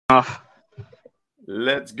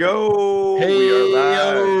Let's go. Hey, we are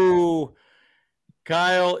live. yo.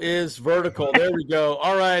 Kyle is vertical. There we go.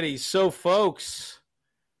 All righty. So, folks,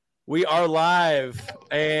 we are live,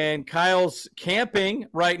 and Kyle's camping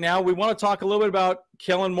right now. We want to talk a little bit about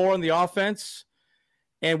Kellen Moore and the offense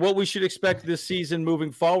and what we should expect this season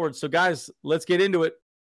moving forward. So, guys, let's get into it.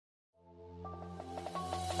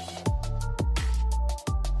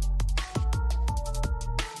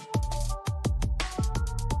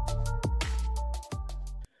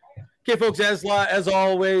 Okay, folks, as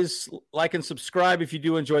always, like and subscribe if you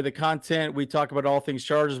do enjoy the content. We talk about all things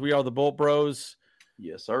Chargers. We are the Bolt Bros.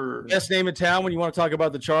 Yes, sir. Best name in town when you want to talk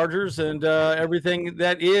about the Chargers and everything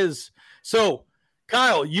that is. So,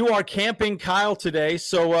 Kyle, you are camping Kyle today.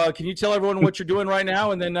 So can you tell everyone what you're doing right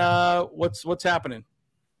now and then what's happening?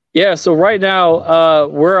 Yeah, so right now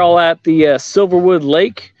we're all at the Silverwood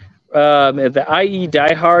Lake. The IE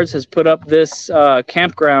Diehards has put up this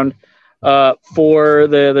campground for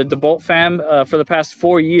the DeBolt fam for the past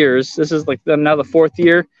 4 years. This is like now the 4th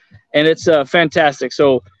year, and it's fantastic.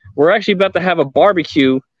 So we're actually about to have a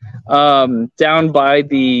barbecue down by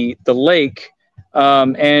the lake,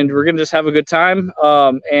 and we're gonna just have a good time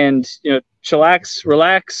and chillax,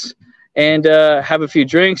 relax, and have a few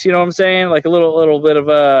drinks. You know what I'm saying? Like a little bit of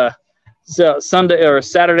a Sunday or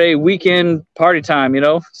Saturday weekend party time.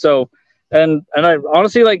 So and I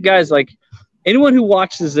honestly, like, guys, like, anyone who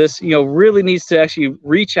watches this, really needs to actually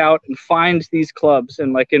reach out and find these clubs.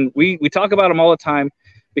 And we talk about them all the time,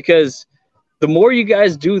 because the more you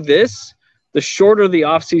guys do this, the shorter the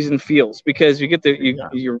off season feels, because you get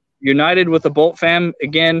you're united with the Bolt fam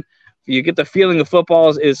again. You get the feeling of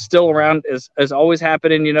football is still around, as always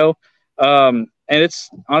happening, and it's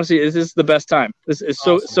honestly, this is the best time. This is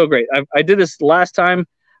awesome. so great. I did this last time,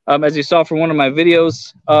 as you saw from one of my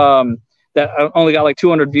videos, that I only got like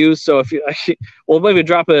 200 views. So if you maybe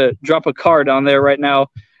drop a card on there right now,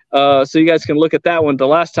 so you guys can look at that one. The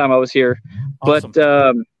last time I was here, awesome.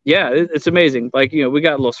 But yeah, it's amazing. Like, we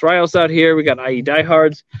got Los Rayos out here. We got IE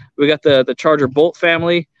Diehards. We got the Charger Bolt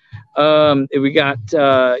family. We got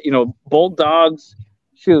Bolt Dogs.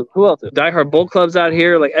 Shoot, who else? Diehard Bolt Clubs out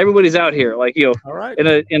here. Like, everybody's out here. Like, all right.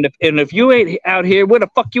 And if you ain't out here, where the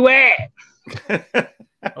fuck you at?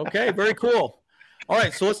 Okay, very cool. All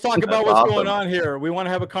right, so let's talk about what's going on here. We want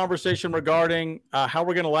to have a conversation regarding how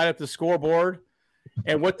we're going to light up the scoreboard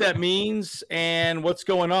and what that means and what's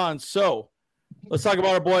going on. So let's talk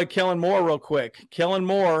about our boy Kellen Moore real quick. Kellen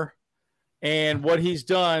Moore and what he's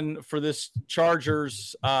done for this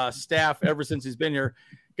Chargers staff ever since he's been here.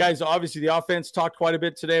 Guys, obviously the offense talked quite a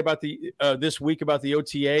bit today about this week about the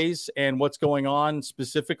OTAs and what's going on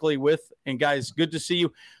specifically with. And guys, good to see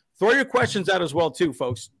you. Throw your questions out as well too,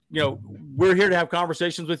 folks. We're here to have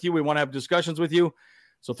conversations with you. We want to have discussions with you.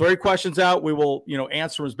 So throw your questions out. We will,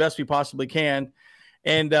 answer as best we possibly can.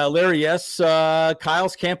 And Larry, yes,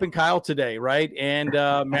 Kyle's camping Kyle today, right? And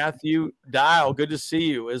Matthew Dial, good to see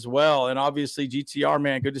you as well. And obviously GTR,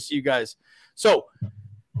 man, good to see you guys. So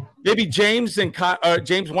maybe James and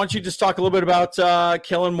James, why don't you just talk a little bit about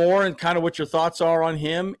Kellen Moore and kind of what your thoughts are on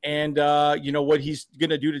him and, what he's going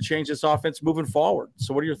to do to change this offense moving forward.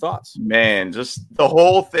 So what are your thoughts? Man, just the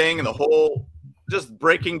whole thing and just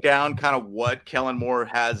breaking down kind of what Kellen Moore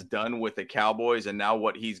has done with the Cowboys and now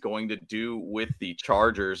what he's going to do with the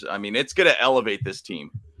Chargers. I mean, it's going to elevate this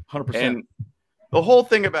team. 100%. And the whole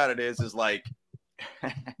thing about it is like,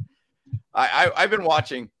 I've been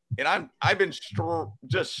watching. And I've been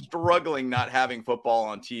just struggling not having football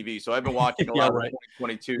on TV. So I've been watching a lot of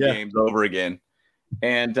 2022 games over again.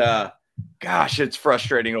 And, gosh, it's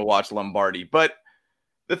frustrating to watch Lombardi. But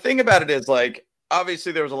the thing about it is, like,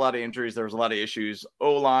 obviously there was a lot of injuries. There was a lot of issues.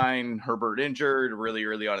 O-line, Herbert injured really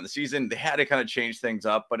early on in the season. They had to kind of change things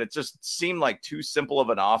up. But it just seemed like too simple of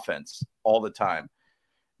an offense all the time.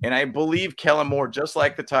 And I believe Kellen Moore, just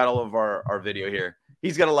like the title of our video here,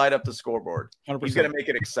 he's going to light up the scoreboard. 100%. He's going to make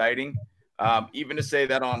it exciting. Even to say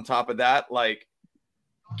that on top of that, like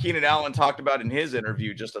Keenan Allen talked about in his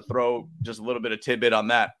interview, just to throw just a little bit of tidbit on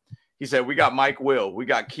that. He said, we got Mike Will, we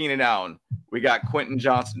got Keenan Allen, we got Quentin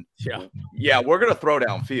Johnson. Yeah, we're going to throw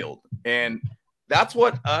downfield. And that's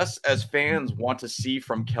what us as fans want to see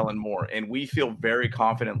from Kellen Moore. And we feel very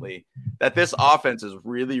confidently that this offense is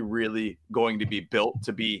really, really going to be built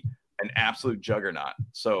to be an absolute juggernaut.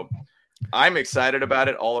 So I'm excited about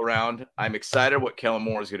it all around. I'm excited what Kellen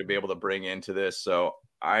Moore is going to be able to bring into this. So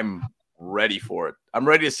I'm ready for it. I'm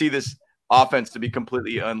ready to see this offense to be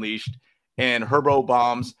completely unleashed and Herbo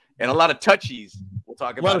bombs and a lot of touchies. We'll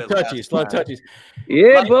talk about it. A lot of touchies.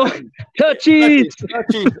 Yeah, boy. Touchies.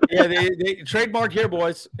 Yeah, they trademark here,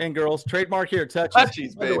 boys and girls. Trademark here.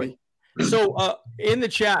 Touchies, baby. So in the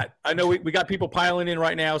chat, I know we got people piling in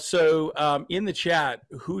right now. So in the chat,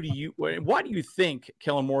 why do you think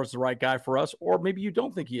Kellen Moore is the right guy for us? Or maybe you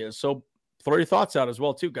don't think he is. So throw your thoughts out as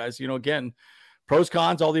well, too, guys. Again, pros,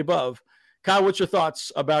 cons, all the above. Kyle, what's your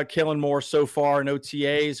thoughts about Kellen Moore so far in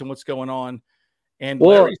OTAs and what's going on? And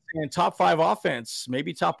Larry's saying top 5 offense,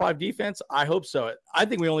 maybe top 5 defense. I hope so. I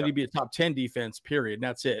think we only need to be a top 10 defense, period. And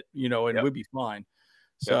that's it, and we'd be fine.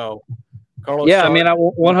 So, Carlos. Yeah, I mean, I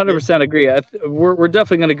 100% agree. We're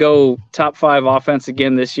definitely going to go top 5 offense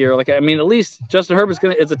again this year. At least Justin Herbert's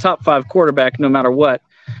is a top 5 quarterback no matter what.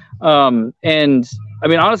 And I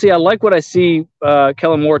mean, honestly, I like what I see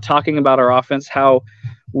Kellen Moore talking about our offense, how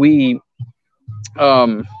we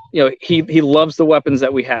he loves the weapons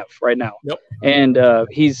that we have right now. Yep. And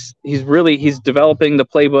he's developing the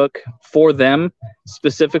playbook for them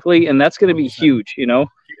specifically, and that's going to be huge, huge,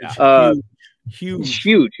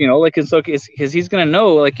 and so because he's going to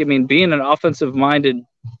know, being an offensive minded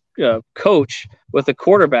coach with a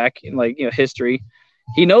quarterback in history,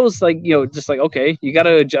 he knows okay, you got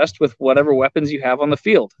to adjust with whatever weapons you have on the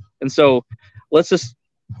field. And so let's just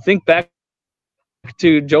think back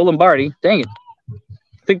to Joe Lombardi. Dang it.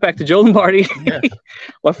 Think back to Joe Lombardi. Yeah.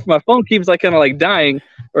 my phone keeps dying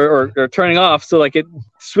or turning off, so it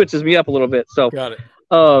switches me up a little bit. So got it.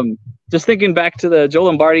 Just thinking back to the Joe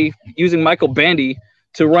Lombardi using Michael Bandy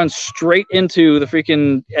to run straight into the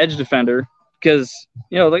freaking edge defender because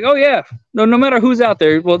no matter who's out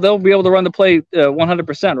there, well, they'll be able to run the play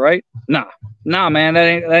 100%, right? Nah, man,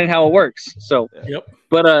 that ain't how it works. So yep.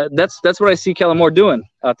 But that's what I see Kellen Moore doing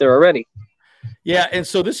out there already. Yeah, and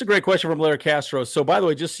so this is a great question from Larry Castro. So, by the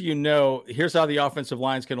way, just so you know, here's how the offensive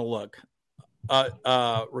line is going to look.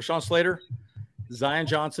 Rashawn Slater, Zion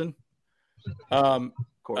Johnson, Corey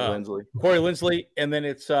Linsley, and then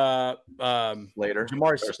it's Slater,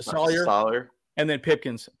 Jamari Sawyer, and then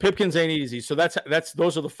Pipkins. Pipkins ain't easy. So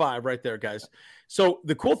those are the 5 right there, guys. So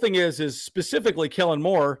the cool thing is specifically Kellen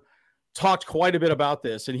Moore talked quite a bit about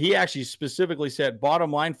this, and he actually specifically said,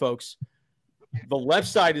 bottom line, folks, the left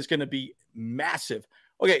side is going to be massive.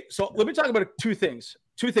 Okay, so let me talk about 2 things.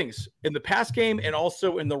 2 things in the pass game and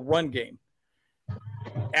also in the run game.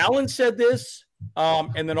 Allen said this,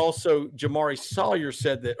 and then also Jamari Sawyer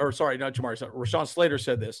said that, or sorry, not Jamari Sawyer, Rashawn Slater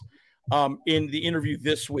said this in the interview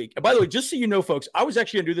this week. And by the way, just so you know, folks, I was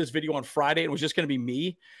actually going to do this video on Friday, and it was just going to be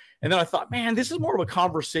me. And then I thought, man, this is more of a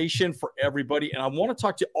conversation for everybody. And I want to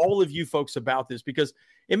talk to all of you folks about this because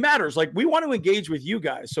it matters. We want to engage with you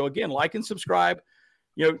guys. So again, like and subscribe,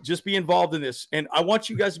 just be involved in this. And I want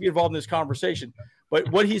you guys to be involved in this conversation.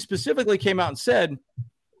 But what he specifically came out and said,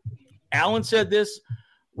 Allen said this,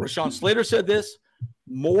 Rashawn Slater said this,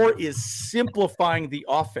 Moore is simplifying the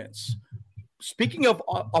offense. Speaking of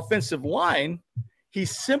offensive line,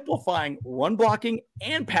 he's simplifying run blocking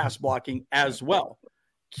and pass blocking as well,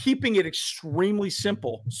 keeping it extremely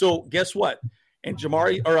simple. So guess what? And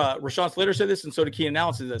Rashawn Slater said this, and so did Keenan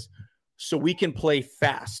Allen said this, so we can play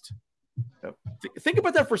fast. Yep. Think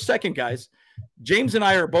about that for a second, guys. James and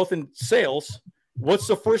I are both in sales. What's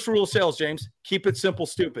the first rule of sales, James? Keep it simple,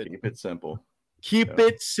 stupid. Keep it simple. Keep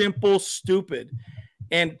it simple, stupid.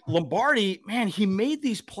 And Lombardi, man, he made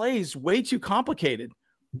these plays way too complicated.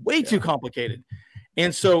 Too complicated.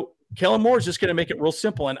 And so Kellen Moore is just going to make it real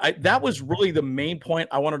simple. And that was really the main point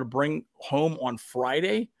I wanted to bring home on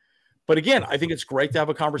Friday. But again, I think it's great to have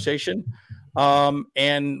a conversation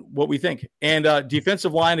and what we think. And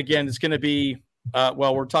defensive line, again, it's going to be,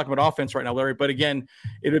 we're talking about offense right now, Larry. But again,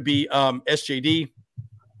 it would be SJD,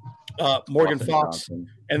 Morgan Austin Fox, Johnson.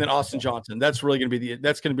 And then Austin Johnson. That's really going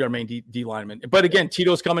to be our main D lineman. But again,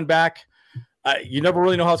 Tito's coming back. You never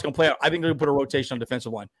really know how it's going to play out. I think they're going to put a rotation on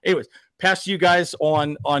defensive line. Anyways, pass to you guys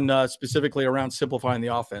on specifically around simplifying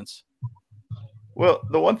the offense. Well,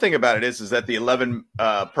 the one thing about it is that the 11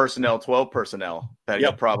 personnel, 12 personnel that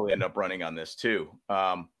you'll probably end up running on this too.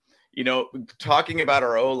 Talking about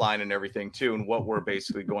our O-line and everything too, and what we're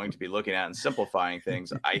basically going to be looking at and simplifying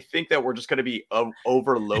things, I think that we're just going to be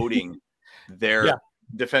overloading their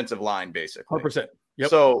defensive line basically. 100%. Yep.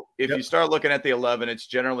 So if you start looking at the 11, it's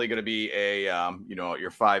generally going to be a,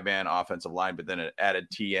 your 5-man offensive line, but then an added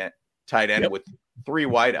tight end with 3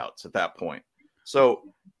 wideouts at that point. So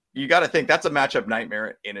you got to think that's a matchup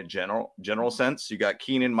nightmare in a general sense. You got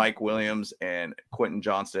Keenan, Mike Williams, and Quentin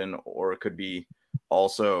Johnston, or it could be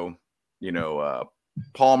also,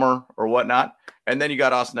 Palmer or whatnot. And then you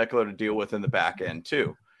got Austin Eckler to deal with in the back end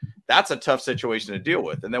too. That's a tough situation to deal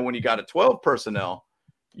with. And then when you got a 12 personnel,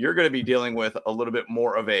 you're going to be dealing with a little bit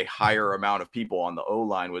more of a higher amount of people on the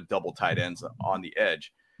O-line with double tight ends on the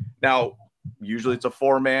edge. Now, usually it's a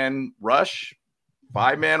 4-man rush.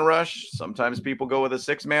 5-man rush. Sometimes people go with a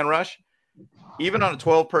 6-man rush. Even on a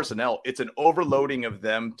 12 personnel, it's an overloading of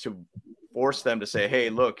them to force them to say, hey,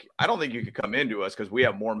 look, I don't think you could come into us because we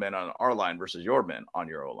have more men on our line versus your men on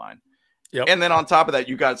your O-line. Yep. And then on top of that,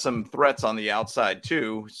 you got some threats on the outside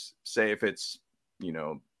too. Say if it's,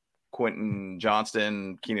 Quentin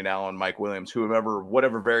Johnston, Keenan Allen, Mike Williams, whoever,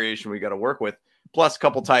 whatever variation we got to work with, plus a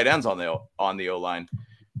couple tight ends on the O-line.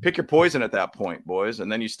 Pick your poison at that point, boys. And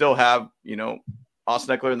then you still have,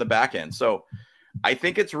 Austin Eckler in the back end. So I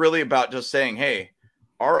think it's really about just saying, hey,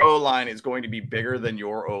 our O-line is going to be bigger than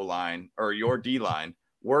your O-line or your D-line.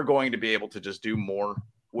 We're going to be able to just do more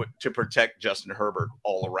to protect Justin Herbert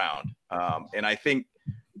all around. And I think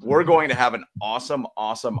we're going to have an awesome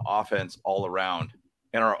offense all around.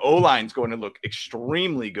 And our O-line is going to look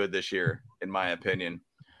extremely good this year, in my opinion,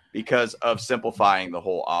 because of simplifying the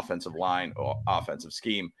whole offensive line or offensive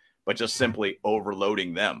scheme, but just simply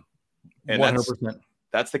overloading them. And 100%.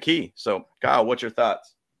 That's the key. So, Kyle, what's your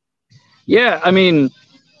thoughts? Yeah, I mean,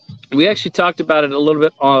 we actually talked about it a little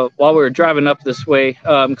bit while we were driving up this way,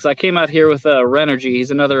 because I came out here with Renergy.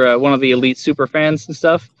 He's another one of the elite super fans and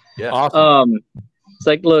stuff. Yeah. Awesome. It's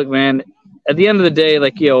like, look, man, at the end of the day,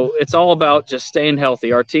 like, it's all about just staying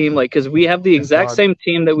healthy. Our team, like, because we have the exact same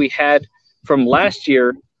team that we had from last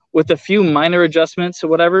year with a few minor adjustments or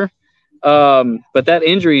whatever. But that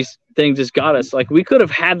injuries thing just got us. Like, we could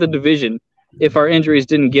have had the division if our injuries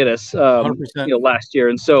didn't get us, last year.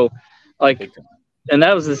 And so, like, and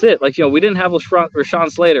that was just it. Like, we didn't have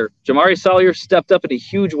Rashawn Slater. Jamari Salyer stepped up in a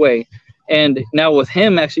huge way. And now with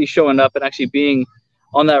him actually showing up and actually being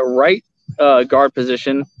on that right guard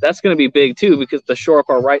position, that's going to be big too, because to shore up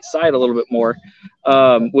our right side a little bit more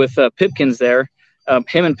with Pipkins there.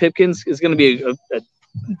 Him and Pipkins is going to be a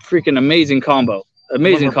freaking amazing combo.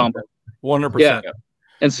 100%. Yeah.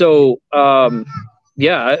 And so, I'm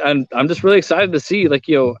just really excited to see, like,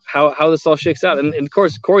 how this all shakes out. And of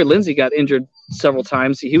course, Corey Lindsey got injured several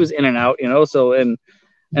times. He was in and out, so, and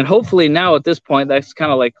hopefully now at this point, that's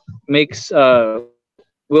kind of like makes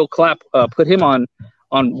Will Clapp put him on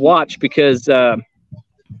watch, because,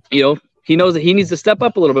 he knows that he needs to step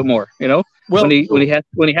up a little bit more, when he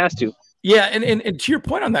has to. Yeah. And to your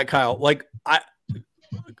point on that, Kyle, like,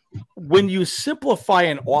 when you simplify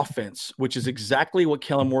an offense, which is exactly what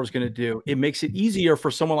Kellen Moore is going to do, it makes it easier for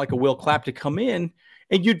someone like a Will Clapp to come in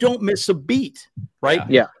and you don't miss a beat, right?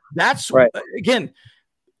 Yeah. That's right. Again.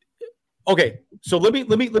 Okay. So let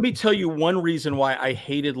me tell you one reason why I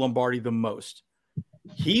hated Lombardi the most.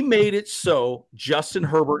 He made it so Justin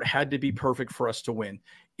Herbert had to be perfect for us to win.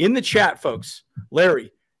 In the chat, folks,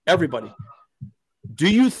 Larry, everybody, do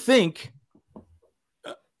you think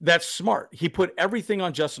that's smart? He put everything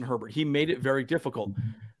on Justin Herbert. He made it very difficult.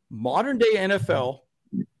 Modern day NFL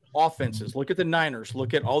offenses, look at the Niners,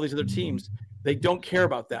 look at all these other teams. They don't care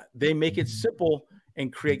about that. They make it simple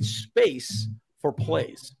and create space for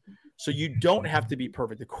plays. So you don't have to be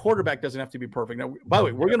perfect. The quarterback doesn't have to be perfect. Now, by the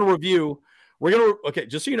way, okay,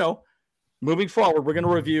 just so you know, moving forward, we're going to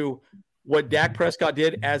review what Dak Prescott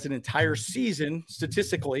did as an entire season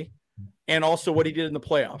statistically, and also what he did in the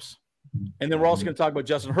playoffs. And then we're also going to talk about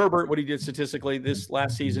Justin Herbert, what he did statistically this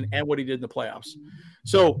last season and what he did in the playoffs.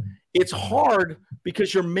 So it's hard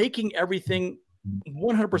because you're making everything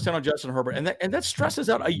 100% on Justin Herbert. And that stresses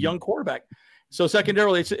out a young quarterback. So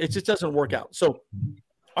secondarily, it just doesn't work out. So,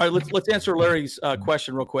 all right, let's answer Larry's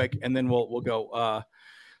question real quick, and then we'll go.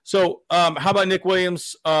 So how about Nick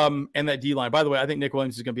Williams and that D-line? By the way, I think Nick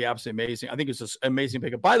Williams is going to be absolutely amazing. I think it's an amazing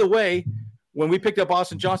pickup. By the way, when we picked up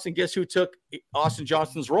Austin Johnson, guess who took Austin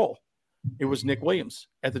Johnson's role? It was Nick Williams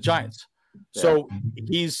at the Giants. Yeah. So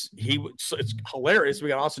it's hilarious. We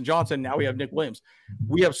got Austin Johnson. Now we have Nick Williams.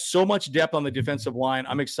 We have so much depth on the defensive line.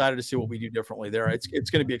 I'm excited to see what we do differently there. It's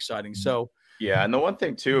going to be exciting. So yeah. And the one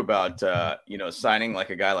thing too about, signing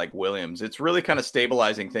like a guy like Williams, it's really kind of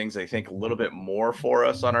stabilizing things, I think, a little bit more for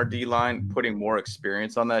us on our D-line, putting more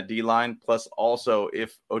experience on that D-line. Plus also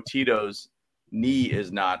if Otito's knee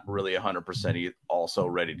is not really 100%, he's also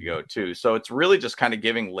ready to go too. So it's really just kind of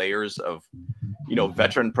giving layers of,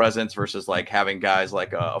 veteran presence versus like having guys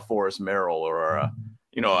like a Forrest Merrill or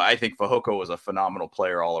I think Fehoko was a phenomenal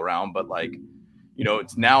player all around, but like,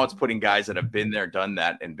 it's putting guys that have been there, done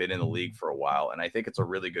that, and been in the league for a while. And I think it's a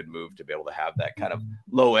really good move to be able to have that kind of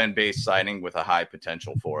low end base signing with a high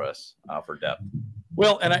potential for us for depth.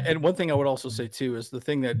 Well, and one thing I would also say too is the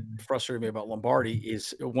thing that frustrated me about Lombardi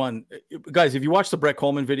is one, guys, if you watch the Brett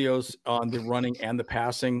Coleman videos on the running and the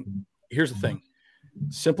passing, here's the thing: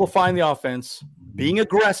 simplifying the offense, being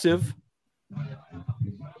aggressive,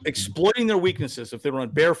 exploiting their weaknesses. If they run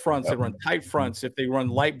bare fronts, they run tight fronts. If they run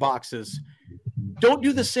light boxes, don't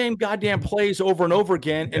do the same goddamn plays over and over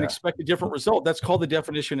again and expect a different result. That's called the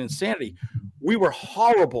definition of insanity. We were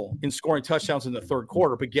horrible in scoring touchdowns in the third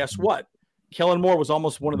quarter, but guess what? Kellen Moore was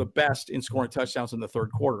almost one of the best in scoring touchdowns in the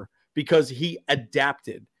third quarter because he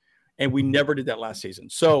adapted, and we never did that last season.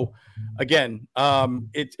 So, again,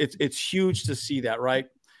 it's huge to see that, right?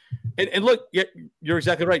 And look, you're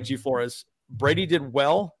exactly right, G. Flores. Brady did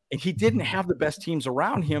well, and he didn't have the best teams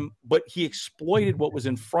around him, but he exploited what was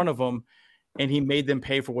in front of him, and he made them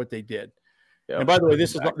pay for what they did. Yep, and by the way,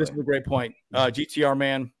 this is a great point. GTR,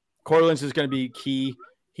 man, Corey Linsley is going to be key.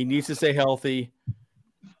 He needs to stay healthy.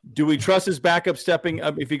 Do we trust his backup stepping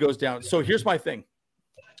up if he goes down? So here's my thing.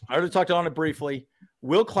 I already talked on it briefly.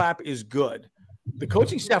 Will Clapp is good. The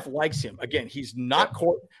coaching staff likes him. Again, he's not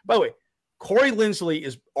by the way, Corey Linsley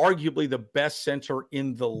is arguably the best center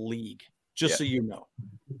in the league, just so you know.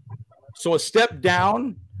 So a step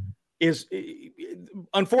down is,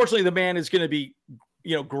 unfortunately, the man is going to be,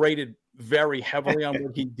 graded very heavily on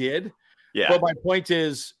what he did. Yeah. But my point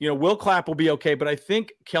is, Will Clapp will be okay. But I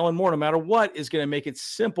think Kellen Moore, no matter what, is going to make it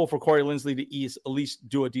simple for Corey Linsley to at least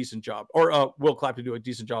do a decent job, or Will Clapp to do a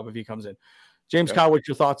decent job if he comes in. James Kyle, what's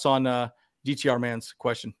your thoughts on DTR man's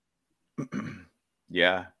question?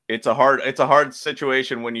 Yeah, it's a hard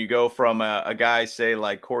situation when you go from a guy, say,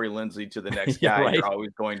 like Corey Linsley to the next guy. Right. You're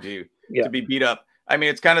always going to be beat up. I mean,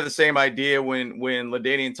 it's kind of the same idea when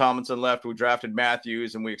LaDainian Tomlinson left, we drafted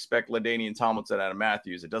Matthews, and we expect LaDainian Tomlinson out of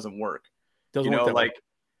Matthews. It doesn't work.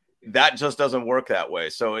 That just doesn't work that way.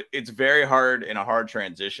 So it's very hard in a hard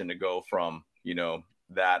transition to go from,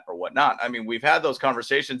 that or whatnot. I mean, we've had those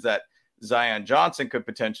conversations that Zion Johnson could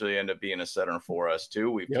potentially end up being a center for us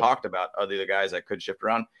too. We've talked about other guys that could shift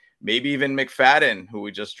around. Maybe even McFadden, who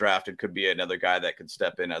we just drafted, could be another guy that could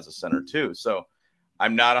step in as a center too. So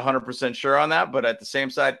I'm not 100% sure on that, but at the same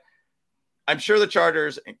side, I'm sure the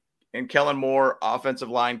Chargers and Kellen Moore, offensive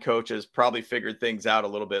line coaches, probably figured things out a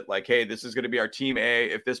little bit. Like, hey, this is going to be our team A.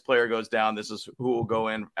 If this player goes down, this is who will go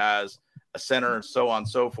in as a center, so on and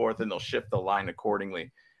so forth, and they'll shift the line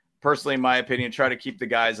accordingly. Personally, in my opinion, try to keep the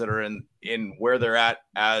guys that are in where they're at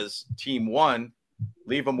as team one,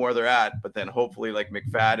 leave them where they're at, but then hopefully like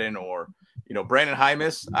McFadden or, Brandon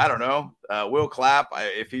Hymus, I don't know, Will Clapp,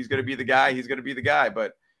 if he's going to be the guy, he's going to be the guy.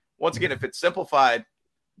 But once again, if it's simplified,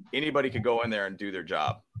 anybody could go in there and do their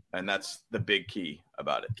job. And that's the big key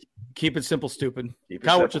about it. Keep it simple, stupid.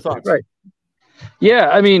 Kyle, what's your thoughts? Right. Yeah,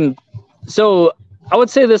 I mean, so I would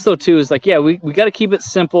say this, though, too, is like, we got to keep it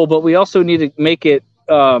simple, but we also need to make it,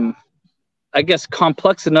 I guess,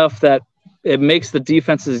 complex enough that it makes the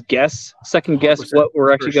defenses second guess what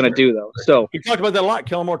we're actually going to do, though. So he talked about that a lot.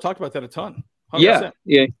 Kellen Moore talked about that a ton. 100%.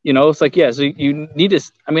 Yeah. It's like, so you need to,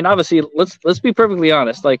 I mean, obviously, let's be perfectly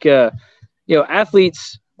honest. Like,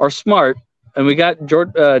 athletes are smart. And we got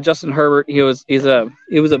Justin Herbert. He was a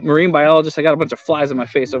marine biologist. I got a bunch of flies in my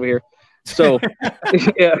face over here. So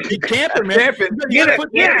yeah, camping, man. That's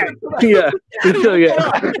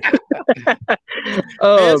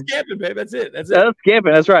camping, babe. That's it. That's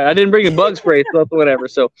camping. That's right. I didn't bring a bug spray, so whatever.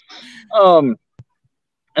 So, and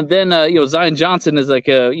then Zion Johnson is like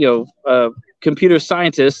a computer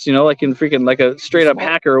scientist. Like in freaking like a straight up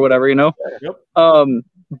hacker or whatever. Yep.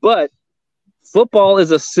 But football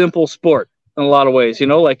is a simple sport in a lot of ways. You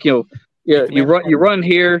run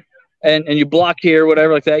here. And you block here,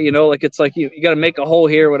 whatever, like that, like it's like you got to make a hole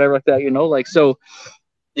here, whatever, like that, like, so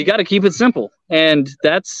you got to keep it simple. And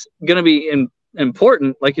that's going to be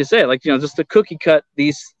important, like you say, like, just to cookie cut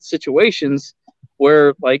these situations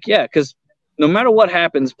where, like, because no matter what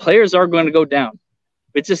happens, players are going to go down.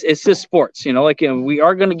 It's just sports, like, we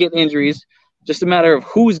are going to get injuries, just a matter of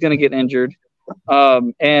who's going to get injured.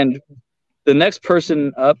 And the next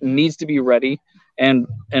person up needs to be ready and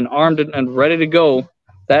armed and ready to go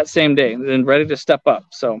that same day and ready to step up.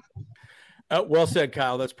 So well said,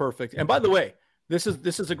 Kyle. That's perfect. And by the way, this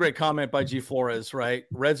is a great comment by G Flores, right?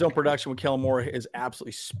 Red zone production with Kellen Moore is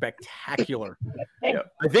absolutely spectacular. Yeah.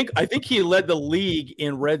 I think he led the league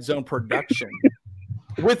in red zone production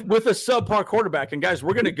with a subpar quarterback. And guys,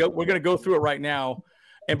 we're gonna go through it right now.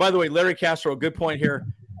 And by the way, Larry Castro, good point here.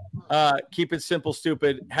 Keep it simple,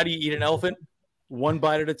 stupid. How do you eat an elephant? One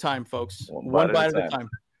bite at a time, folks. One bite at a time.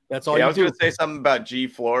 That's all. I was going to say something about G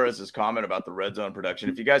Flores' comment about the red zone production.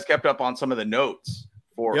 If you guys kept up on some of the notes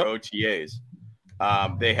for OTAs,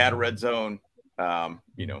 they had red zone,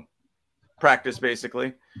 practice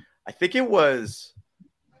basically. I think it was,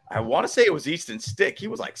 I want to say it was Easton Stick. He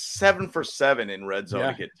was like 7 for 7 in red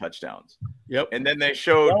zone to get touchdowns. Yep. And then they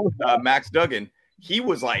showed Max Duggan. He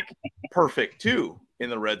was like perfect too in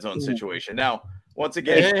the red zone situation. Now, once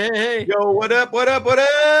again, hey. Yo, what up?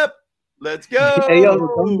 Let's go. Hey, yo,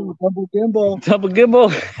 Double gimbal. double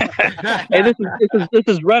gimbal. Hey, this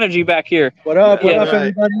is Renergy back here. What up? What Yeah, up,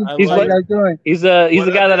 right. everybody? He's How you guys doing? He's the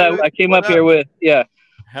What guy up, that dude? I came What up here up? with. Yeah.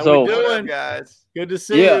 How So- we What doing? up, guys? Good to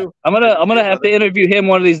see Yeah, you. I'm gonna have to interview him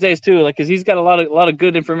one of these days too, like, cause he's got a lot of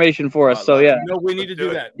good information for us. I So love yeah, it. No, we need to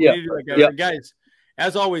do that. Yeah. We need to do that, guys. Yeah. And guys,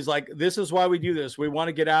 as always, like, this is why we do this. We want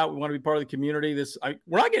to get out. We want to be part of the community.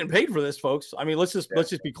 We're not getting paid for this, folks. I mean, let's just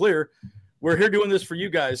be clear. We're here doing this for you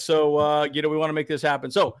guys. So we want to make this happen.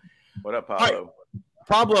 So What up, Pablo?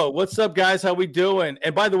 Pablo, what's up, guys? How we doing?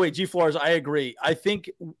 And by the way, G Flores, I agree. I think,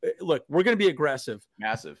 look, we're going to be aggressive.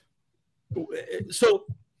 Massive. So,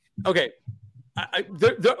 okay.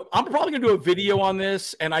 I'm probably going to do a video on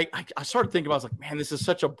this. And I started thinking about it. I was like, man, this is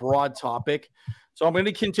such a broad topic. So I'm going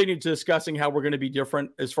to continue discussing how we're going to be different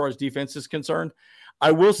as far as defense is concerned.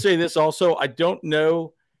 I will say this also. I don't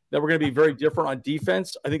know that we're going to be very different on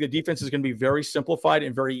defense. I think the defense is going to be very simplified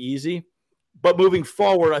and very easy. But moving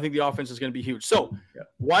forward, I think the offense is going to be huge. So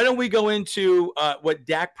why don't we go into what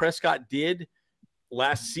Dak Prescott did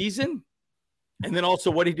last season, and then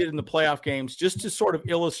also what he did in the playoff games, just to sort of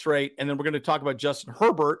illustrate. And then we're going to talk about Justin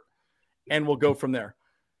Herbert, and we'll go from there.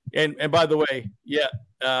 And by the way,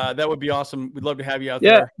 that would be awesome. We'd love to have you out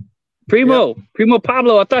there. Primo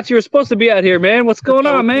Pablo. I thought you were supposed to be out here, man. What's going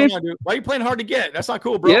on, man? Why are you playing hard to get? That's not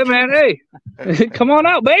cool, bro. Yeah, man. Hey, come on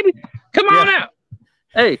out, baby. Come on out.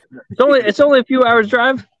 Hey, it's only a few hours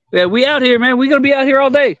drive. Yeah, we out here, man. We're gonna be out here all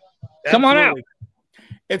day. Come on out.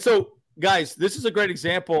 And so, guys, this is a great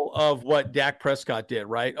example of what Dak Prescott did,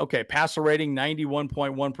 right? Okay, passer rating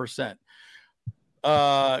 91.1%.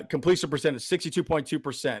 Completion percentage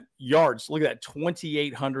 62.2%. Yards, look at that,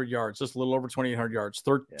 2,800 yards, just a little over 2,800 yards.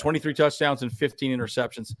 23 touchdowns and 15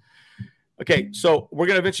 interceptions. Okay, so we're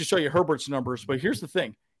going to eventually show you Herbert's numbers, but here's the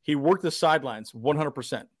thing: he worked the sidelines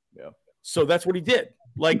 100%. Yeah. So that's what he did.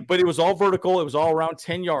 But it was all vertical. It was all around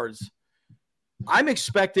 10 yards. I'm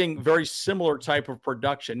expecting very similar type of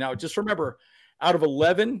production. Now, just remember, out of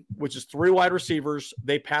 11, which is 3 wide receivers,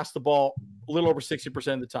 they passed the ball a little over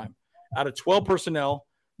 60% of the time. Out of 12 personnel,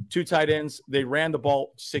 2 tight ends, they ran the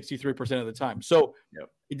ball 63% of the time. So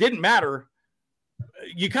It didn't matter.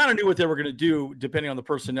 You kind of knew what they were going to do depending on the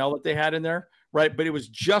personnel that they had in there, right? But it was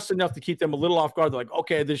just enough to keep them a little off guard. They're like,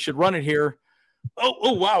 okay, they should run it here.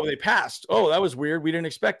 Oh, wow, they passed. Oh, that was weird. We didn't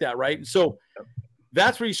expect that, right? And so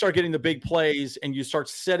that's where you start getting the big plays and you start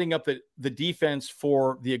setting up the defense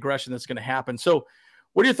for the aggression that's going to happen. So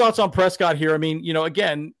what are your thoughts on Prescott here? I mean,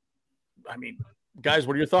 guys,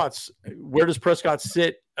 what are your thoughts? Where does Prescott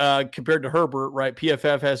sit compared to Herbert, right?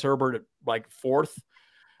 PFF has Herbert at like 4th.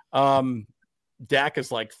 Dak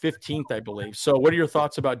is like 15th, I believe. So what are your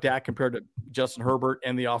thoughts about Dak compared to Justin Herbert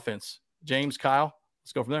and the offense? James, Kyle,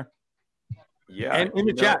 let's go from there. Yeah. And in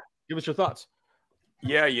the chat, give us your thoughts.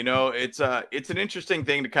 Yeah, it's an interesting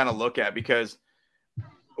thing to kind of look at, because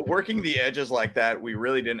working the edges like that, we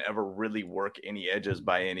really didn't ever really work any edges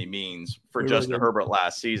by any means for Justin Herbert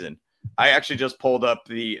last season. I actually just pulled up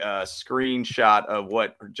the screenshot of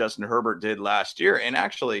what Justin Herbert did last year. And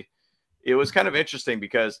actually, it was kind of interesting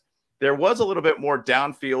because there was a little bit more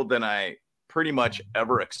downfield than I pretty much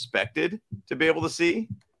ever expected to be able to see.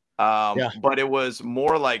 But it was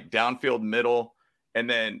more like downfield middle and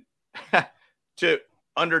then to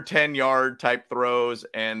under 10-yard type throws.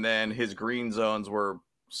 And then his green zones were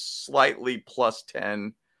slightly plus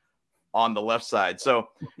 10 on the left side. So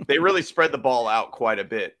they really spread the ball out quite a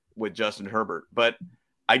bit with Justin Herbert. But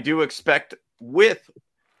I do expect with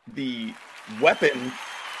the weapon.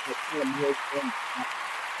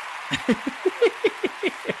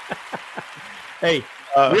 Hey,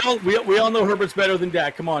 we all know Herbert's better than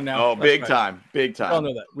Dak. Come on now. Oh, big time. Big time.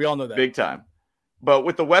 We all know that. Big time. But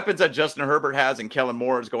with the weapons that Justin Herbert has and Kellen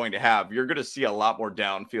Moore is going to have, you're going to see a lot more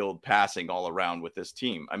downfield passing all around with this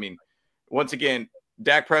team. I mean, once again,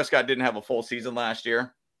 Dak Prescott didn't have a full season last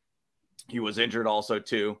year. He was injured also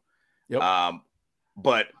too. Yep.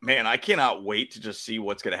 But man, I cannot wait to just see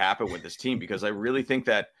what's going to happen with this team, because I really think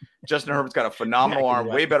that Justin Herbert's got a phenomenal arm,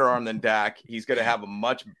 way better arm than Dak. He's going to have a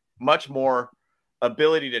much more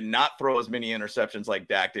ability to not throw as many interceptions like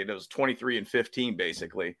Dak did. It was 23 and 15,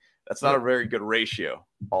 basically. That's not a very good ratio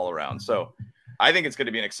all around. So I think it's going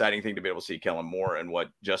to be an exciting thing to be able to see Kellen Moore and what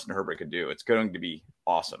Justin Herbert could do. It's going to be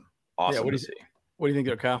awesome. Awesome to see. What do you think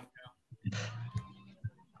there, Kyle?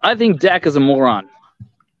 I think Dak is a moron.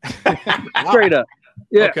 Straight up.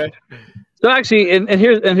 Yeah. Okay. So actually, and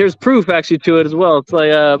here's proof actually to it as well. It's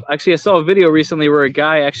like actually I saw a video recently where a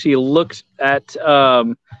guy actually looked at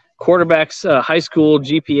quarterbacks' high school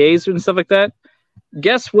GPAs and stuff like that.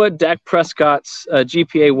 Guess what Dak Prescott's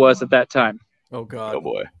GPA was at that time? Oh God. Oh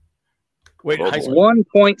boy. Wait,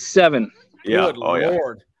 1.7. Yeah. Good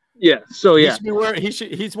Lord. Yeah. So yeah,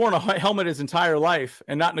 he's worn a helmet his entire life,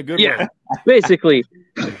 and not in a good way. Basically.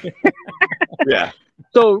 Yeah.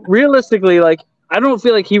 So realistically, like, I don't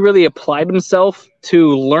feel like he really applied himself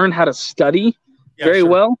to learn how to study very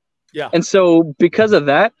well. Yeah. And so because of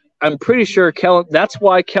that, I'm pretty sure that's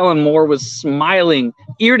why Kellen Moore was smiling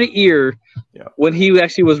ear to ear when he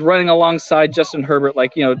actually was running alongside Justin Herbert,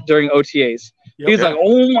 like, during OTAs. He's like,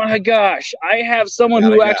 oh my gosh, I have someone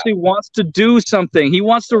who actually wants to do something. He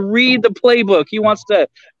wants to read the playbook. He wants to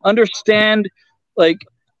understand, like,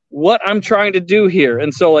 what I'm trying to do here.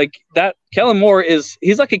 And so, like, that Kellen Moore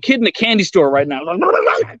he's like a kid in a candy store right now.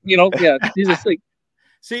 He's just like,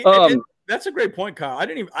 see, that's a great point, Kyle. I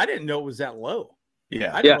didn't know it was that low.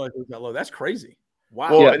 Yeah. I didn't know it was that low. That's crazy.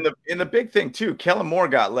 Wow. Well, in the big thing too, Kellen Moore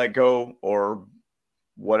got let go or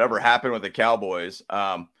whatever happened with the Cowboys.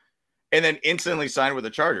 And then instantly signed with the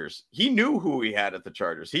Chargers. He knew who he had at the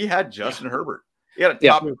Chargers. He had Justin Herbert. He had a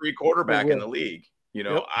top 3 quarterback in the league.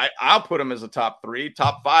 I'll put him as a top 3,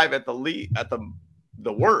 top 5 at the league, at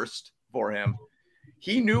the worst for him.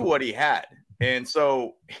 He knew what he had. And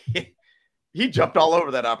so he jumped all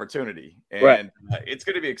over that opportunity. And it's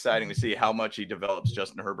going to be exciting to see how much he develops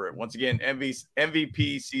Justin Herbert. Once again,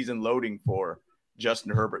 MVP season loading for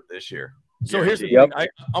Justin Herbert this year. So here's the thing.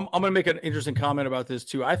 I'm going to make an interesting comment about this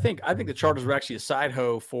too. I think the Chargers were actually a side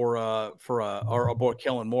hoe for our boy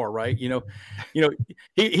Kellen Moore, right? He was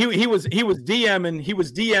DMing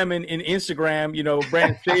in Instagram.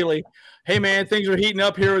 Brandon Staley, hey man, things are heating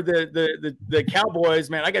up here with the Cowboys,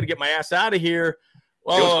 man. I got to get my ass out of here. It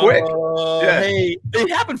was quick. Hey, it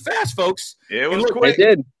happened fast, folks. It was quick. It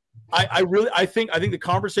did. I think the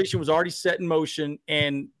conversation was already set in motion,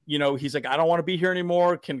 and he's like, I don't want to be here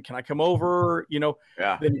anymore. Can I come over? Then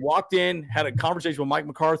he walked in, had a conversation with Mike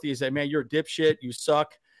McCarthy. He said, man, you're a dipshit, you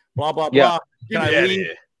suck, blah blah blah. Can I leave?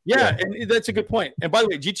 And that's a good point. And by the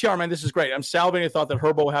way, GTR, man, this is great. I'm salivating the thought that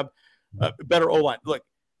Herbo will have a better O-line. Look,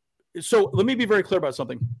 so let me be very clear about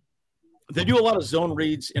something. They do a lot of zone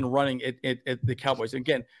reads in running at the Cowboys.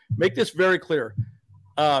 Again, make this very clear.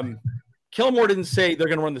 Kellen Moore didn't say they're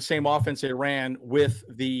going to run the same offense they ran with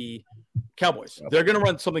the Cowboys. They're going to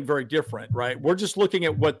run something very different, right? We're just looking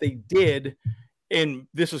at what they did, and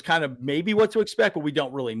this is kind of maybe what to expect, but we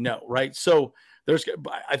don't really know, right? So there's,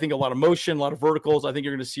 I think, a lot of motion, a lot of verticals. I think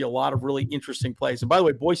you're going to see a lot of really interesting plays. And by the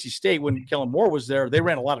way, Boise State, when Kellen Moore was there, they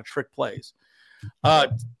ran a lot of trick plays.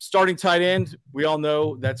 Starting tight end, we all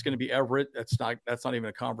know that's going to be Everett. That's not even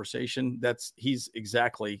a conversation. He's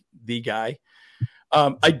exactly the guy.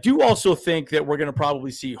 I do also think that we're going to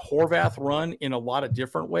probably see Horvath run in a lot of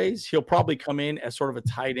different ways. He'll probably come in as sort of a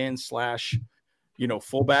tight end /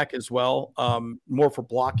 fullback as well, more for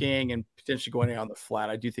blocking and potentially going on the flat.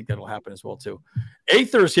 I do think that'll happen as well too.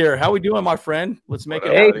 Aether's here. How we doing, my friend? Let's make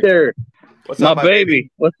it. Aether, what's up, my baby?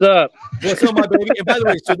 What's up? What's up, my baby? And by the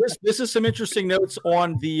way, so this is some interesting notes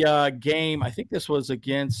on the game. I think this was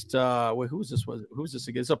against who was this? Who was this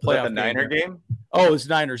against? It's a playoff. The Niner game? Oh, it was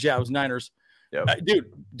Niners. Yeah, it was Niners. Yep.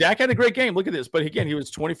 Dude, Dak had a great game. Look at this. But again, he was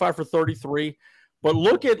 25 for 33. But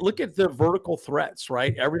look at the vertical threats,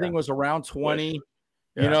 right? Everything was around 20.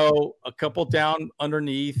 A couple down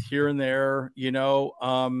underneath here and there.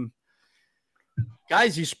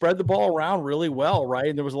 Guys, he spread the ball around really well, right?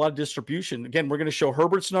 And there was a lot of distribution. Again, we're going to show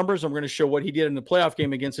Herbert's numbers, and we're going to show what he did in the playoff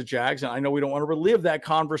game against the Jags. And I know we don't want to relive that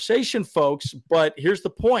conversation, folks, but here's the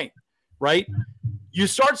point, right? You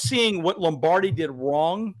start seeing what Lombardi did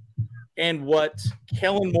wrong and what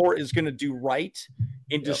Kellen Moore is going to do right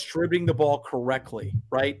in distributing the ball correctly,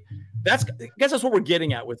 right? I guess that's what we're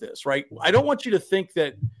getting at with this, right? I don't want you to think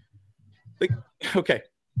that, okay.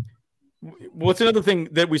 What's another thing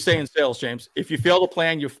that we say in sales, James? If you fail to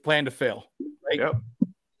plan, you plan to fail, right? Yep.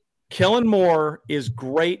 Kellen Moore is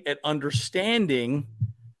great at understanding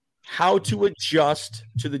how to adjust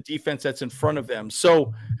to the defense that's in front of them.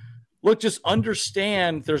 So, look, just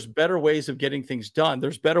understand there's better ways of getting things done.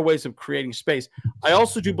 There's better ways of creating space. I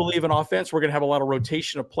also do believe in offense, we're going to have a lot of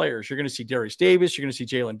rotation of players. You're going to see Darius Davis. You're going to see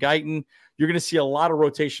Jalen Guyton. You're going to see a lot of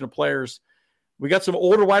rotation of players. We got some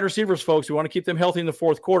older wide receivers, folks. We want to keep them healthy in the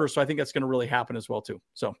fourth quarter. So I think that's going to really happen as well, too.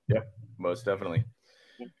 So, yeah, most definitely.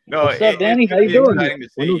 No, what's up, Danny? How you doing? To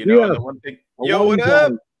see, the one thing. Yo, what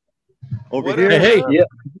up? Over here. Hey,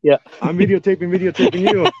 yeah. I'm videotaping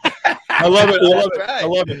you. I love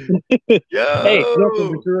it. Yo. Hey,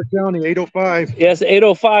 Ventura County, 805. Yes,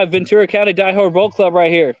 805 Ventura County Die Hard Boat Club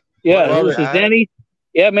right here. Yeah, this is Danny.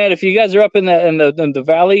 Yeah, man. If you guys are up in the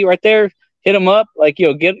valley right there, hit them up. Like,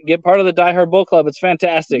 get part of the Die Hard Boat Club. It's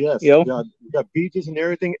fantastic. Yes, you got beaches and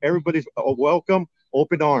everything. Everybody's welcome.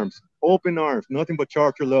 Open arms. Nothing but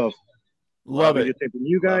charter love. Love it. Videotaping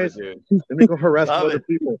you guys. Love it, Let me go harass Love other it.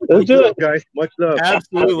 people. Let's do it. Guys. Much love.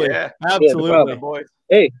 Absolutely. Yeah. Absolutely. Yeah, boys.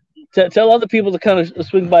 Hey, tell other people to kind of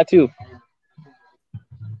swing by too.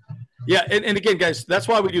 Yeah, and again, guys, that's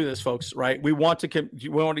why we do this, folks. Right? We want to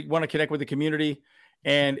connect with the community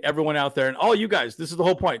and everyone out there, and all you guys. This is the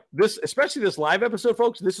whole point. This, especially this live episode,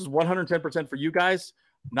 folks. This is 110% for you guys,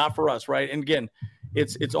 not for us, right? And again,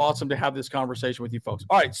 it's awesome to have this conversation with you folks.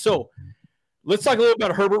 All right, so let's talk a little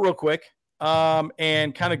about Herbert real quick,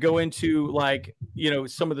 and kind of go into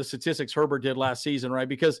some of the statistics Herbert did last season, right?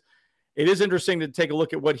 Because it is interesting to take a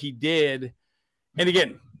look at what he did. And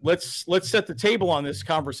again, let's set the table on this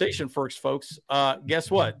conversation first, folks. Guess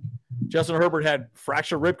what? Justin Herbert had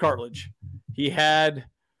fractured rib cartilage. He had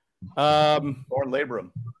Torn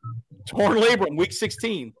labrum, week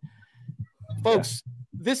 16. Folks,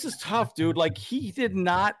 this is tough, dude. Like, he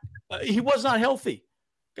was not healthy.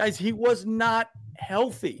 Guys, he was not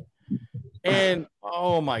healthy. And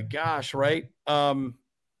oh my gosh, right?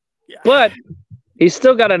 But he's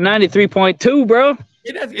still got a 93.2, bro.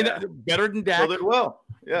 Better than Dak. so did well.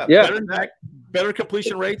 Yeah. Better than Dak. Better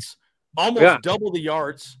completion rates. Almost double the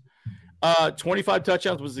yards. 25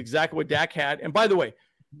 touchdowns was exactly what Dak had. And by the way,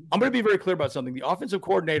 I'm going to be very clear about something. The offensive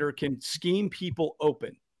coordinator can scheme people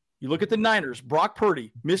open. You look at the Niners, Brock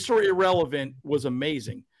Purdy, Mr. Irrelevant, was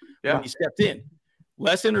amazing when he stepped in.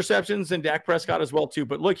 Less interceptions than Dak Prescott as well, too.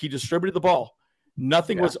 But look, he distributed the ball.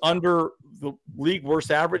 Nothing was under the league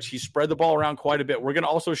worst average. He spread the ball around quite a bit. We're going to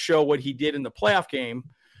also show what he did in the playoff game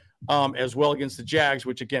as well against the Jags,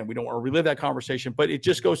 which, again, we don't want to relive that conversation. But it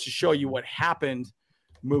just goes to show you what happened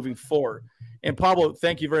moving forward. And Pablo,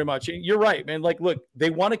 thank you very much. You're right, man. Like, look,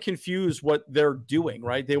 they want to confuse what they're doing,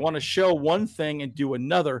 right? They want to show one thing and do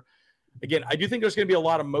another. Again, I do think there's going to be a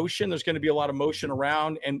lot of motion. There's going to be a lot of motion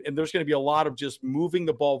around, and there's going to be a lot of just moving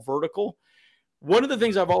the ball vertical. One of the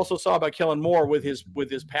things I've also saw about Kellen Moore with his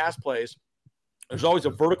pass plays, there's always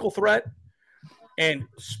a vertical threat and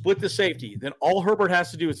split the safety. Then all Herbert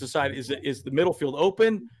has to do is decide, is the middle field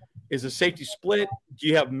open? Is the safety split? Do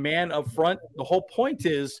you have man up front? The whole point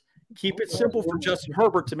is keep it simple for Justin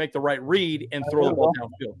Herbert to make the right read and throw the ball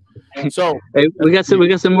downfield. So hey, we got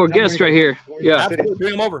some more guests right here. Yeah,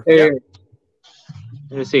 bring them over. Hey,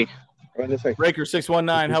 let me see. Breaker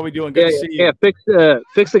 619, how we doing? Good to see you. Yeah,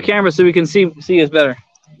 fix the camera so we can see us better.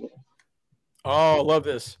 Oh, I love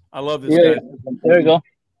this. I love this guy. There you go.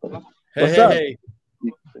 Hey.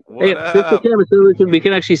 Hey, fix the camera so we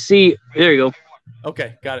can actually see. There you go.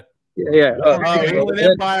 Okay, got it. Yeah. Inland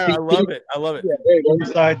Empire, I love it. Yeah, there you go.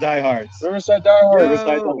 Riverside Diehards.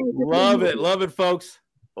 Love it, folks.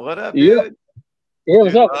 What up, dude? Yeah,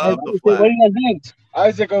 what's up? What do you guys think?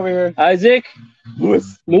 Isaac over here. Isaac.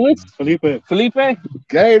 Louis. Felipe.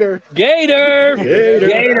 Gator.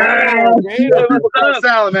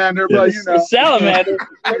 Salamander, bro, you know. Salamander.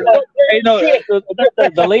 Hey, no,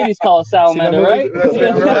 the ladies call it salamander, right?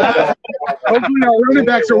 Hopefully our running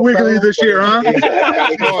backs are wiggly this year, huh?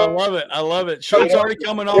 Oh, I love it. Show's already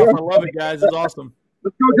coming off. I love it, guys. It's awesome.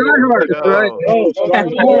 Let's go Diehards. All right.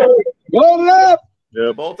 Bolt up.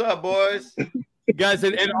 Yeah, bolt up, boys. Guys,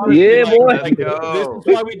 and honestly, yeah, boy. This is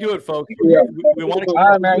why we do it, folks. We want to. All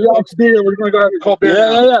right, man. Y'all beer. We're gonna go have a call beer.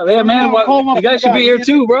 Yeah, man. You guys should be here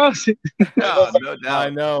too, bro. No doubt. I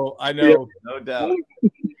know. No doubt.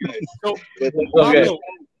 So, Okay.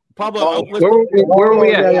 Pablo, where are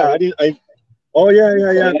we at? Yeah.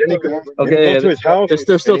 Yeah. Okay. To his house.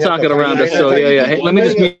 They're still talking around us, so yeah. Hey, let me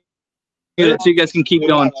just mute it so you guys can keep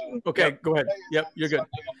going. Okay, go ahead. Yep, you're good.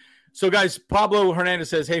 So, guys, Pablo Hernandez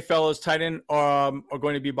says, "Hey, fellas, tight end are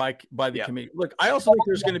going to be by the committee." Look, I also think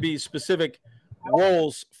there's going to be specific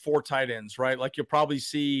roles for tight ends, right? Like you'll probably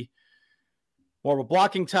see more of a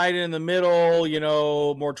blocking tight end in the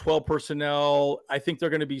middle, more 12 personnel. I think they're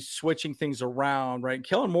going to be switching things around, right?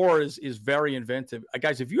 Kellen Moore is very inventive.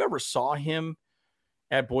 Guys, if you ever saw him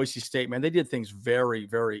at Boise State, man, they did things very,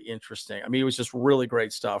 very interesting. I mean, it was just really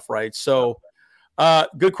great stuff, right? So.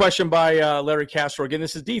 Good question by Larry Castro. Again,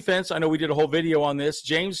 this is defense. I know we did a whole video on this.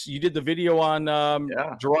 James, you did the video on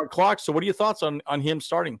Gerard Clark. So what are your thoughts on him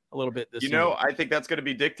starting a little bit this season? I think that's going to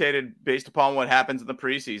be dictated based upon what happens in the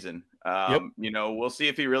preseason. Yep. We'll see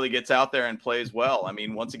if he really gets out there and plays well. I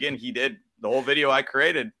mean, once again, he did the whole video I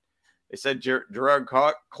created. They said Gerard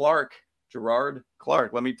Clark,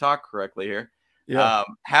 let me talk correctly here,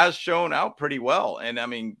 has shown out pretty well. And I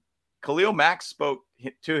mean, Khalil Mack spoke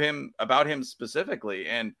to him about him specifically,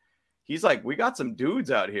 and he's like, we got some dudes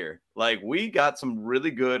out here. Like, we got some really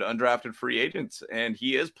good undrafted free agents, and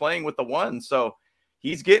he is playing with the one. So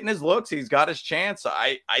he's getting his looks. He's got his chance.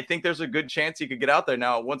 I think there's a good chance he could get out there.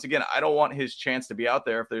 Now, once again, I don't want his chance to be out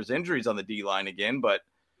there if there's injuries on the D line again, but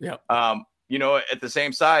at the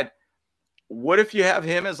same side, what if you have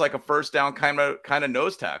him as like a first down kind of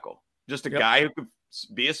nose tackle? Just a guy who could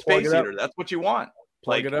be a space eater. That's what you want.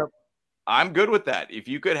 Plug it up. I'm good with that. If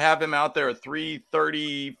you could have him out there, a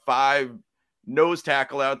 335 nose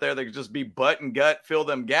tackle out there that could just be butt and gut, fill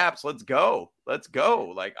them gaps. Let's go.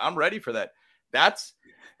 Like, I'm ready for that.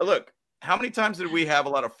 Look, how many times did we have a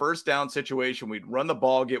lot of first down situation? We'd run the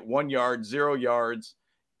ball, get 1 yard, 0 yards,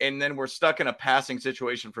 and then we're stuck in a passing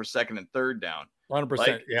situation for second and third down. 100%.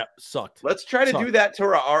 Like, yeah, sucked. Let's try to do that to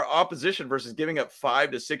our opposition versus giving up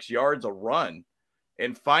 5 to 6 yards a run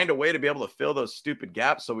and find a way to be able to fill those stupid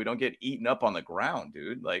gaps so we don't get eaten up on the ground,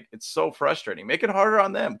 dude. Like, it's so frustrating. Make it harder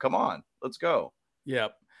on them. Come on. Let's go.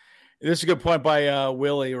 Yep. This is a good point by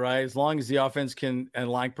Willie, right? As long as the offense can and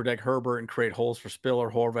line protect Herbert and create holes for Spiller,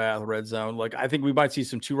 Horvath, red zone. Like, I think we might see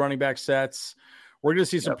some 2 running back sets. We're going to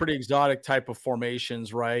see some pretty exotic type of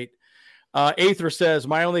formations, right? Aether says,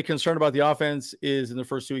 my only concern about the offense is in the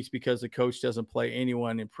first 2 weeks because the coach doesn't play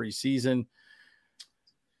anyone in preseason.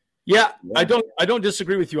 Yeah, I don't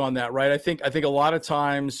disagree with you on that, right? I think a lot of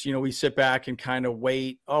times, we sit back and kind of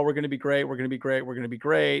wait. Oh, we're going to be great. We're going to be great. We're going to be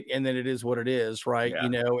great. And then it is what it is, right?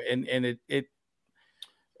 Yeah. And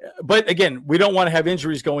but again, we don't want to have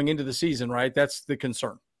injuries going into the season, right? That's the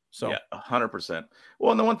concern. So yeah, 100%.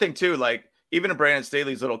 Well, and the one thing too, like even in Brandon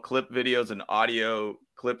Staley's little clip videos and audio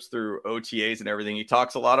clips through OTAs and everything, he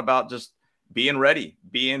talks a lot about just being ready,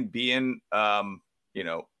 being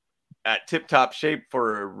at tip-top shape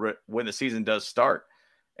for when the season does start.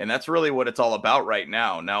 And that's really what it's all about right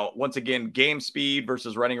now. Now, once again, game speed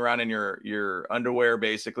versus running around in your underwear,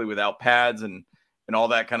 basically without pads and all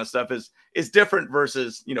that kind of stuff is different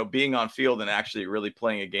versus, being on field and actually really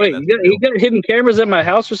playing a game. Wait, you got hidden cameras at my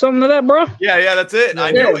house or something like that, bro? Yeah, that's it. I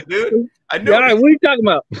know it, dude. I know it. What are you talking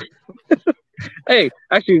about? Hey,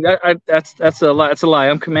 actually, that's a lie. That's a lie.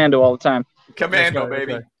 I'm commando all the time. Commando,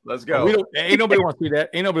 baby. Okay. Let's go. Ain't nobody wants to see that.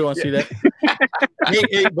 Ain't nobody wants to see that.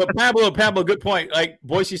 But Pablo, good point. Like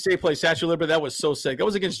Boise State play Statue of Liberty, that was so sick. That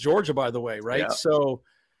was against Georgia, by the way, right? Yeah. So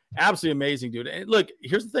absolutely amazing, dude. And look,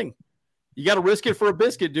 here's the thing: you got to risk it for a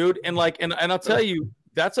biscuit, dude. And I'll tell you,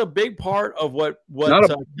 that's a big part of what.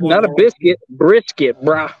 Not a biscuit, brisket,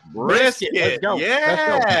 brah. Brisket. Let's go.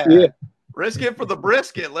 Yeah. Yeah. Risk it for the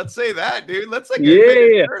brisket. Let's say that, dude. Let's make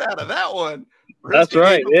a shirt out of that one. That's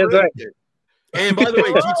right. That's right. And by the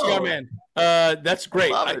way, GTR man, that's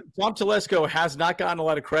great. Tom Telesco has not gotten a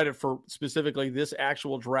lot of credit for specifically this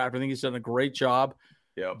actual draft. I think he's done a great job.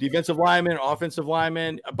 Yeah. Defensive lineman, offensive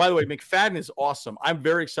lineman. By the way, McFadden is awesome. I'm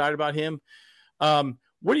very excited about him.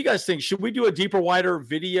 What do you guys think? Should we do a deeper, wider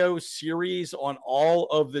video series on all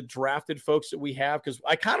of the drafted folks that we have? Because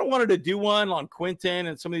I kind of wanted to do one on Quinton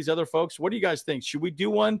and some of these other folks. What do you guys think? Should we do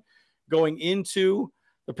one going into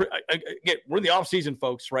again, we're in the off season,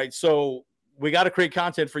 folks, right? So we got to create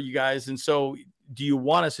content for you guys. And so do you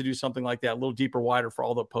want us to do something like that, a little deeper, wider for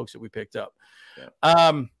all the folks that we picked up?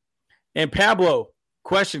 Yeah. And Pablo,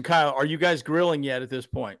 question, Kyle, are you guys grilling yet at this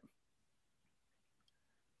point?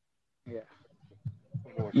 Yeah.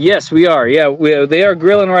 Yes, we are. Yeah, they are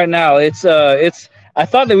grilling right now. I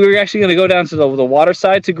thought that we were actually going to go down to the water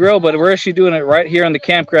side to grill, but we're actually doing it right here on the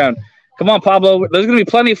campground. Come on, Pablo. There's going to be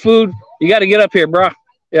plenty of food. You got to get up here, bro.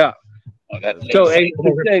 Yeah. So, I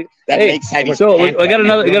got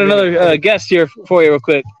another guest here for you real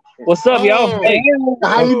quick. What's up, y'all? Hey,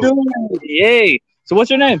 how you doing? Yay. So what's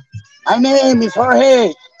your name? My name is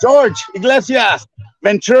George Iglesias,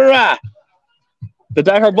 Ventura. The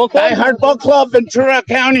Die Hard Book Club? Die Hard Book Club, Ventura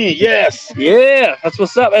County, yes. Yeah, that's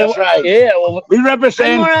what's up. That's right. Yeah, well, we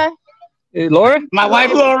represent Laura. Laura? My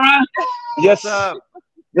wife, Laura. Yes.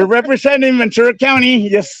 We're representing Ventura County.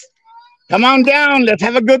 Yes. Come on down. Let's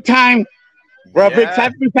have a good time. We're a big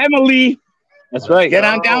happy family. That's right. Get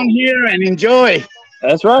on down here and enjoy.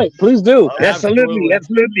 That's right. Please do. Absolutely.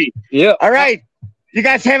 Yeah. All right. You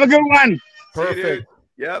guys have a good one. Perfect.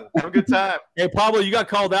 Yep. Have a good time. Hey, Pablo, you got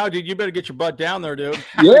called out, dude. You better get your butt down there, dude.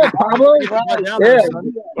 Yeah, Pablo. Where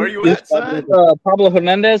are you at, son? Pablo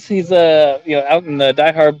Hernandez. He's out in the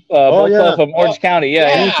Die Hard Book Club from Orange County.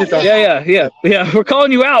 Yeah. We're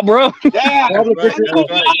calling you out, bro. Yeah. You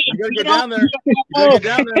gotta get down there.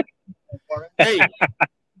 Hey.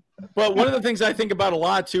 But one of the things I think about a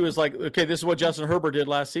lot, too, is like, okay, this is what Justin Herbert did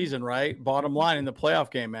last season, right? Bottom line in the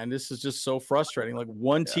playoff game, man. This is just so frustrating. Like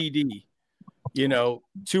one TD,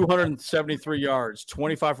 273 yards,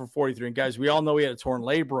 25 for 43. And, guys, we all know he had a torn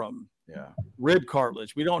labrum, rib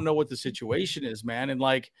cartilage. We don't know what the situation is, man. And,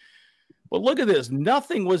 but look at this.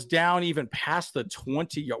 Nothing was down even past the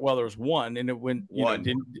 20 – well, there was one, and it went –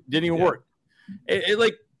 didn't even work.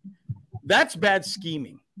 That's bad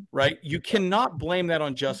scheming. right? You cannot blame that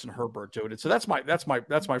on Justin Herbert, dude. So that's my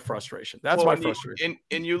frustration. That's my frustration.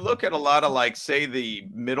 And you look at a lot of, like, say, the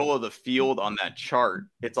middle of the field on that chart.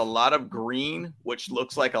 It's a lot of green, which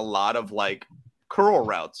looks like a lot of like curl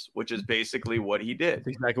routes, which is basically what he did. That's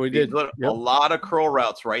exactly what he did. A lot of curl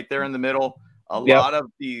routes right there in the middle. A lot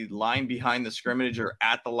of the line behind the scrimmage or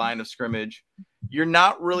at the line of scrimmage. You're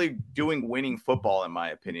not really doing winning football, in my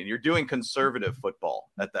opinion. You're doing conservative football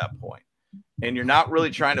at that point. And you're not really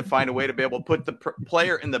trying to find a way to be able to put the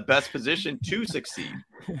player in the best position to succeed.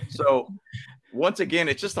 So once again,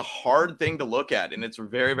 it's just a hard thing to look at, and it's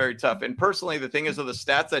very, very tough. And personally, the thing is, of the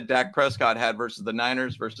stats that Dak Prescott had versus the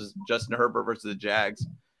Niners versus Justin Herbert versus the Jags,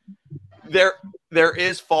 there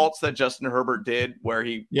is faults that Justin Herbert did where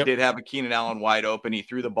he did have a Keenan Allen wide open. He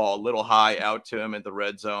threw the ball a little high out to him at the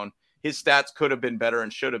red zone. His stats could have been better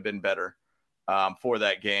and should have been better for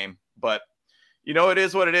that game. But, it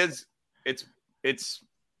is what it is. It's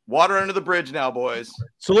water under the bridge now, boys.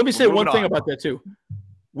 So let me say one thing about that too.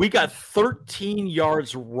 We got 13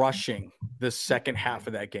 yards rushing the second half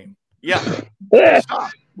of that game. Yeah.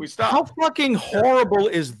 We stopped. How fucking horrible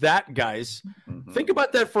is that, guys? Mm-hmm. Think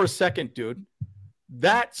about that for a second, dude.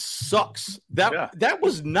 That sucks. That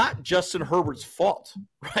was not Justin Herbert's fault,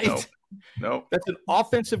 right? No. That's an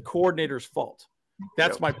offensive coordinator's fault.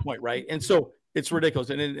 That's my point, right? And so it's ridiculous.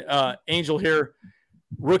 And then Angel here,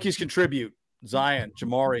 rookies contribute. Zion,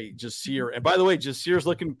 Jamari, Jasir. And by the way, Jasir's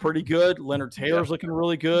looking pretty good. Leonard Taylor's looking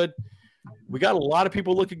really good. We got a lot of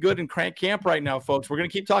people looking good in crank camp right now, folks. We're going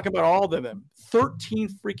to keep talking about all of them. 13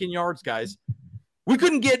 freaking yards, guys. We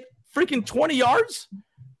couldn't get freaking 20 yards?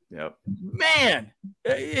 Yep. Man.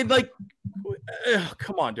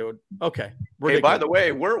 Come on, dude. Okay. Hey, by the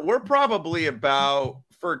way, we're probably about,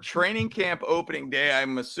 for training camp opening day,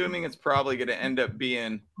 I'm assuming it's probably going to end up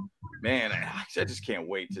being, man, I just can't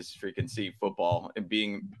wait to freaking see football and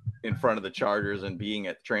being in front of the Chargers and being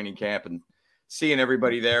at training camp and seeing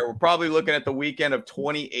everybody there. We're probably looking at the weekend of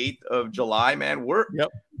 28th of July, man. We're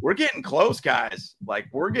getting close, guys. Like,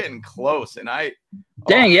 we're getting close. And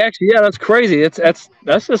that's crazy. That's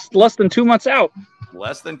just less than 2 months out.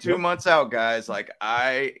 Less than 2 months out, guys. Like,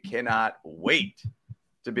 I cannot wait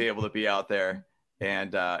to be able to be out there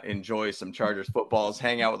and enjoy some Chargers footballs,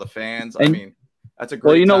 hang out with the fans. I mean, that's a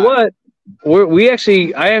great. Well, you know what? I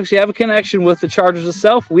actually have a connection with the Chargers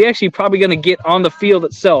itself. We actually probably going to get on the field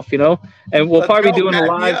itself, and we'll probably be doing a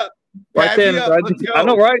live right then. I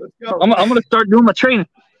know, right? I'm going to start doing my training.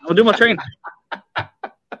 I'll do my training.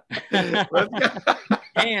 Let's go.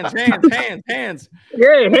 Hands. Yeah, hands.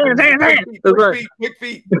 Quick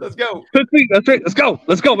feet. Let's go. Quick feet. That's right.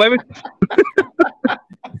 Let's go, baby.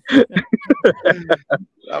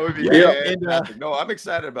 That would be fantastic. No, I'm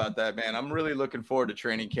excited about that, man. I'm really looking forward to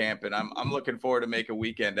training camp, and I'm looking forward to make a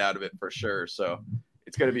weekend out of it for sure. So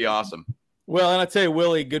it's going to be awesome. Well, and I tell you,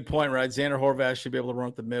 Willie, good point, right? Xander Horvath should be able to run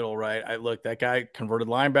up the middle, right? That guy converted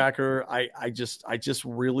linebacker. I just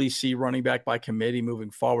really see running back by committee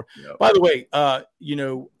moving forward. Yep. By the way,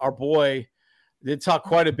 our boy did talk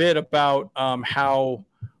quite a bit about how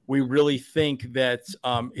we really think that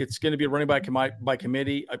it's going to be a running back by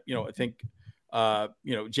committee. I think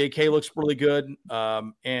JK looks really good.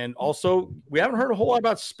 And also, we haven't heard a whole lot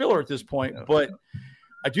about Spiller at this point, but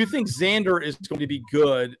I do think Xander is going to be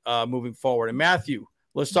good moving forward. And Matthew,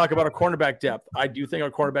 let's talk about our cornerback depth. I do think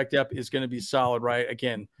our cornerback depth is going to be solid, right?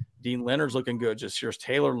 Again, Dean Leonard's looking good. Jasir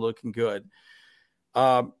Taylor looking good.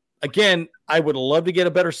 Again, I would love to get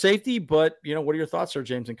a better safety, but, what are your thoughts, sir,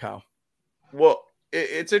 James and Kyle? Well,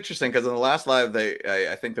 it's interesting because in the last live,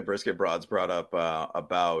 I think the Brisket Broads brought up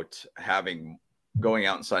about going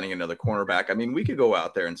out and signing another cornerback. I mean, we could go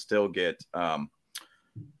out there and still get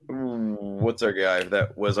what's our guy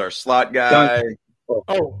that was our slot guy?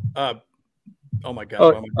 Oh my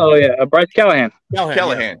God! Bryce Callahan.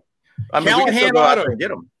 Callahan. I mean, we can still go out there and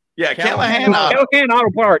get him. Yeah, Callahan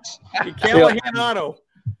Auto Parts. Callahan Auto.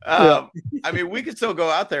 I mean, we could still go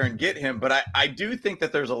out there and get him, but I do think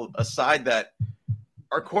that there's a side that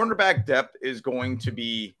our cornerback depth is going to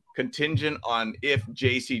be contingent on if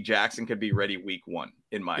J.C. Jackson could be ready week 1,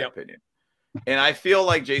 in my opinion. And I feel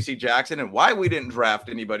like J.C. Jackson, and why we didn't draft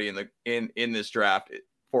anybody in this draft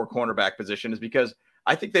for cornerback position, is because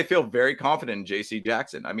I think they feel very confident in J.C.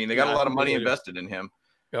 Jackson. I mean, they got a lot of money invested in him.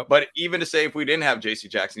 Yep. But even to say if we didn't have J.C.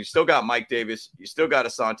 Jackson, you still got Mike Davis, you still got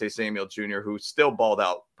Asante Samuel Jr., who still balled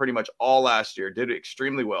out pretty much all last year, did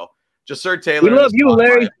extremely well. Jasir Taylor, we love you,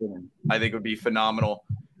 Larry. I think would be phenomenal.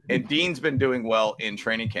 And Dean's been doing well in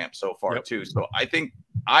training camp so far too. So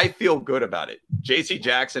I feel good about it. J.C.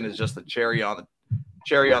 Jackson is just the cherry on the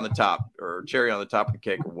top, or cherry on the top of the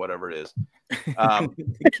cake, or whatever it is.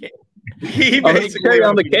 He cherry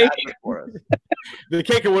on the cake. For us. The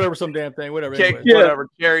cake or whatever, some damn thing, whatever. Cake, anyway. whatever,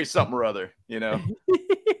 cherry, something or other,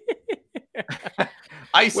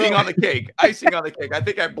 Icing on the cake. Icing on the cake. I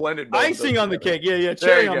think I blended both. Icing on the cake. Yeah.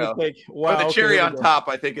 Cherry on the cake. Wow. Or the cherry on top,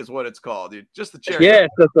 I think is what it's called, dude. Just the cherry. Yes,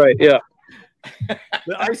 that's right. Yeah.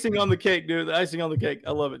 The icing on the cake, dude. The icing on the cake.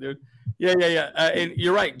 I love it, dude. Yeah. And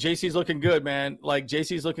you're right. JC's looking good, man. Like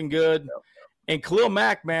JC's looking good. And Khalil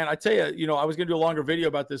Mack, man, I tell you, I was going to do a longer video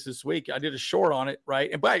about this week. I did a short on it,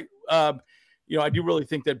 right? And I do really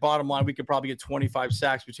think that bottom line, we could probably get 25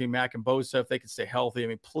 sacks between Mack and Bosa if they could stay healthy. I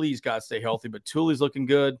mean, please, God, stay healthy. But Tuli's looking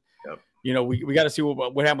good. Yep. We got to see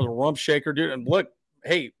what happens with Rump Shaker, dude. And look,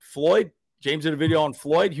 hey, Floyd, James did a video on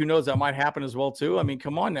Floyd. Who knows, that might happen as well, too. I mean,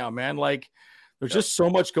 come on now, man. Like, there's just so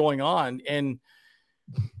much going on. And,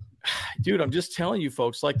 dude, I'm just telling you,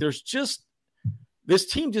 folks, like, this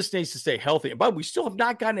team just needs to stay healthy. But we still have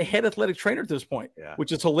not gotten a head athletic trainer at this point,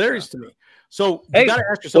 which is hilarious to me. So you got to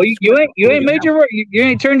ask yourself. Well, you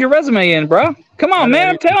ain't turned your resume in, bro. Come on, man.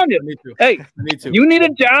 I'm telling you. Hey, you need a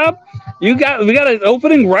job. We got an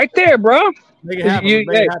opening right there, bro. Make it happen.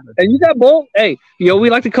 And you got Bolt. Hey, we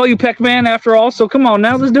like to call you Peck-Man after all. So come on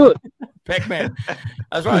now, let's do it. Peck-Man.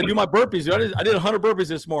 That's right. I do my burpees. Dude. I did 100 burpees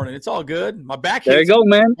this morning. It's all good. My back. There you go,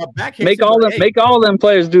 man. My back. Make all them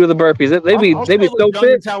players do the burpees. They be so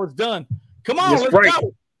fit. That's how it's done. Come on, let's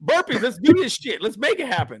go. Burpees. Let's do this shit. Let's make it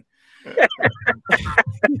happen.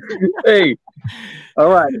 Hey, all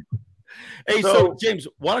right. Hey, so James,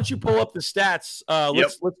 why don't you pull up the stats?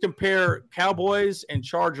 Let's compare Cowboys and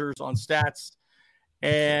Chargers on stats,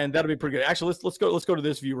 and that'll be pretty good. Actually, let's go to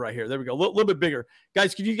this view right here. There we go. A little bit bigger,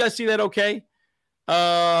 guys. Can you guys see that? Okay.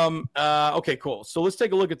 Okay, cool. So let's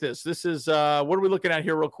take a look at this. This is what are we looking at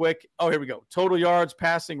here, real quick? Oh, here we go. Total yards,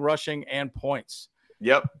 passing, rushing, and points.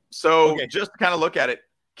 Yep. So just to kind of look at it,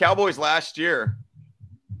 Cowboys last year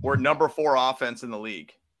were number 4 offense in the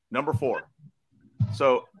league. Number 4.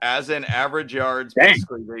 So as in average yards,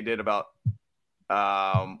 basically they did about,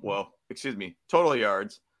 total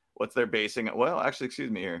yards. What's their basing? Well, actually, excuse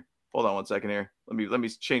me here. Hold on one second here. Let me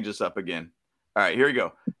change this up again. All right, here we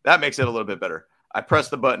go. That makes it a little bit better. I pressed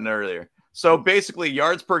the button earlier. So basically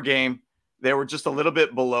yards per game, they were just a little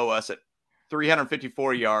bit below us at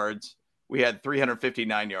 354 yards. We had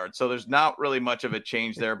 359 yards. So there's not really much of a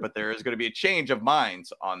change there, but there is going to be a change of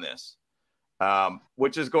minds on this.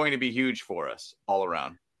 Which is going to be huge for us all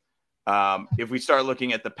around. If we start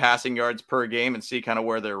looking at the passing yards per game and see kind of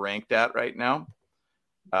where they're ranked at right now,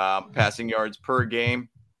 passing yards per game,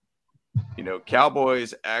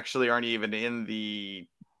 Cowboys actually aren't even in the,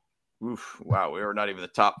 we were not even the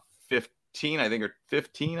top 15, I think, or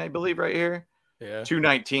 15, I believe, right here. Yeah.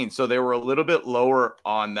 219. So they were a little bit lower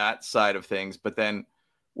on that side of things. But then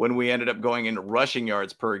when we ended up going into rushing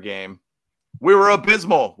yards per game, we were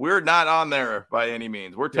abysmal. We're not on there by any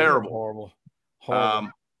means. We're terrible. Horrible.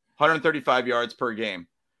 135 yards per game.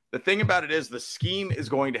 The thing about it is the scheme is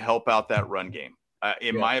going to help out that run game.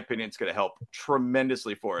 In my opinion, it's going to help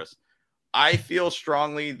tremendously for us. I feel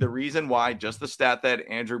strongly the reason why, just the stat that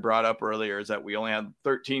Andrew brought up earlier, is that we only had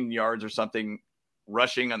 13 yards or something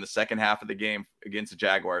rushing on the second half of the game against the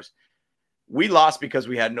Jaguars. We lost because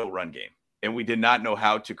we had no run game, and we did not know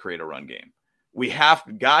how to create a run game. We have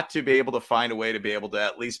got to be able to find a way to be able to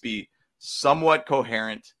at least be somewhat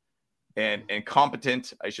coherent and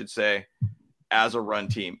competent, I should say, as a run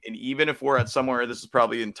team. And even if we're at somewhere, this is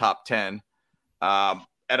probably in top 10, at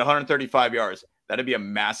 135 yards, that'd be a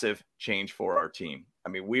massive change for our team. I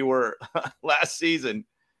mean, we were last season.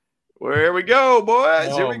 Here we go,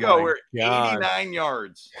 boys. Here we go. We're 89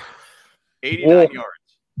 yards. 89 yards.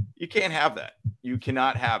 You can't have that. You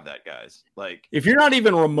cannot have that, guys. Like, if you're not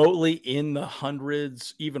even remotely in the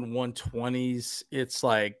hundreds, even 120s, it's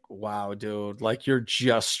like, wow, dude. Like, you're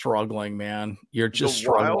just struggling, man. You're just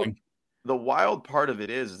struggling. The wild part of it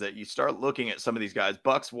is that you start looking at some of these guys.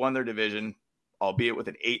 Bucks won their division, albeit with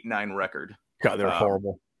an 8-9 record. God, they're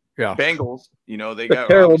horrible. Yeah. Bengals, they got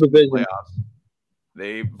terrible division. Playoffs.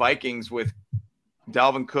 The Vikings with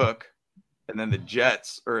Dalvin Cook, and then the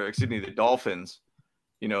the Dolphins,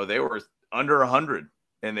 they were under 100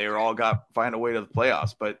 and they all find a way to the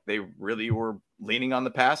playoffs, but they really were leaning on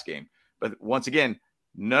the pass game. But once again,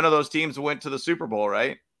 none of those teams went to the Super Bowl,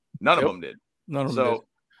 right? None of them did. None of them did.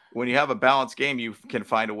 When you have a balanced game, you can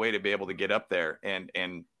find a way to be able to get up there and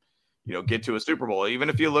get to a Super Bowl. Even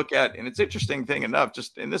if you look at, and it's interesting thing enough,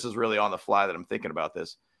 and this is really on the fly that I'm thinking about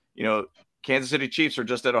this, Kansas City Chiefs are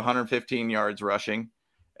just at 115 yards rushing.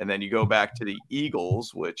 And then you go back to the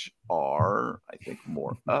Eagles, which are, I think,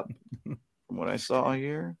 more up from what I saw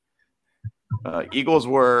here. Eagles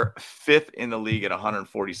were 5th in the league at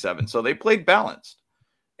 147. So they played balanced.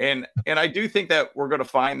 And I do think that we're going to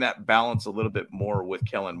find that balance a little bit more with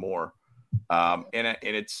Kellen Moore. And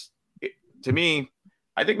to me,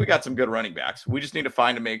 I think we got some good running backs. We just need to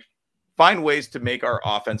find ways to make our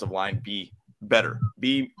offensive line be better.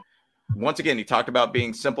 Once again, he talked about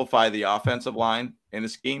simplify the offensive line in the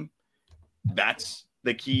scheme. That's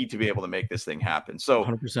the key to be able to make this thing happen. So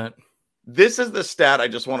 100%. This is the stat I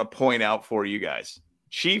just want to point out for you guys.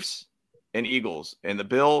 Chiefs and Eagles and the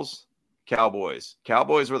Bills, Cowboys.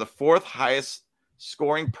 Cowboys were the 4th highest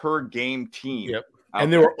scoring per game team. Yep.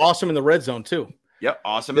 And they were awesome in the red zone too. Yep.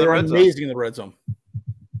 Awesome in the red zone. Amazing in the red zone.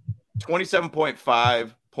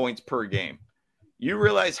 27.5 points per game. You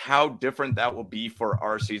realize how different that will be for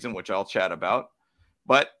our season, which I'll chat about.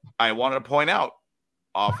 But I wanted to point out,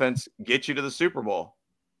 offense gets you to the Super Bowl.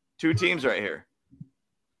 2 teams right here.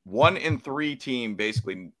 1 in 3 team,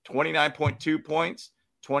 basically 29.2 points,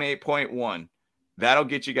 28.1. That'll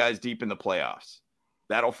get you guys deep in the playoffs.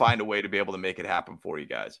 That'll find a way to be able to make it happen for you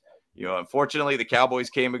guys. Unfortunately, the Cowboys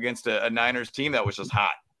came against a Niners team that was just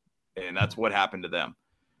hot, and that's what happened to them.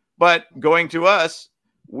 But going to us,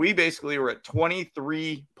 we basically were at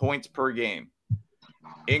 23 points per game.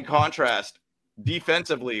 In contrast,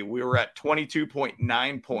 defensively, we were at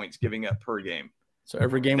 22.9 points giving up per game. So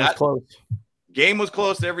every game was close. Game was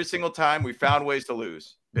close every single time. We found ways to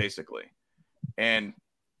lose, basically. And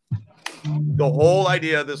the whole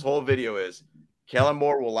idea of this whole video is Kellen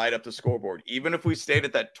Moore will light up the scoreboard. Even if we stayed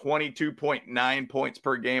at that 22.9 points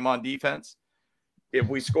per game on defense, if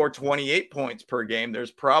we score 28 points per game,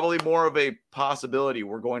 there's probably more of a possibility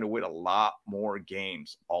we're going to win a lot more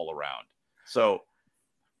games all around. So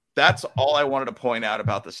that's all I wanted to point out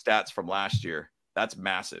about the stats from last year. That's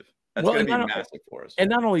massive. That's going to be massive for us. And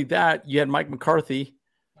not only that, you had Mike McCarthy,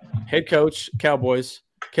 head coach, Cowboys,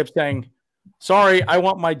 kept saying, sorry, I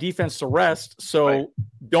want my defense to rest, so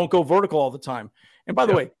don't go vertical all the time. And by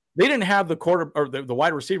the way, they didn't have the the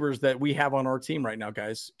wide receivers that we have on our team right now,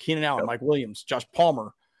 guys. Keenan Allen, Mike Williams, Josh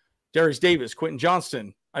Palmer, Darius Davis, Quentin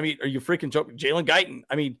Johnston. I mean, are you freaking joking? Jalen Guyton.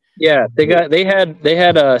 I mean, yeah, they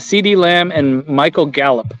had CD Lamb and Michael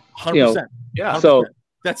Gallup. 100%. Yeah. So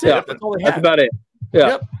that's it. Yeah, that's all they had. That's about it. Yeah.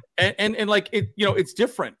 Yep. And like it, it's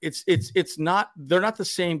different. It's not. They're not the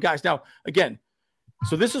same guys. Now, again,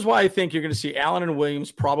 so this is why I think you're going to see Allen and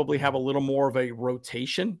Williams probably have a little more of a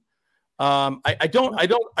rotation.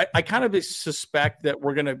 I kind of suspect that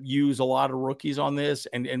we're going to use a lot of rookies on this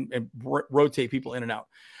and rotate people in and out.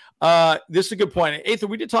 This is a good point. Athan,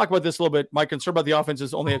 we did talk about this a little bit. My concern about the offense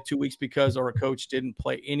is only have 2 weeks because our coach didn't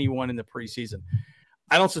play anyone in the preseason.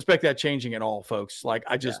 I don't suspect that changing at all, folks. Like,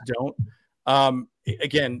 I just don't.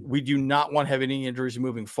 Again, we do not want to have any injuries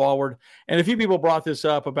moving forward. And a few people brought this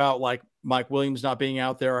up about like Mike Williams not being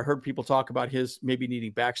out there. I heard people talk about his maybe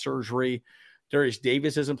needing back surgery. Darius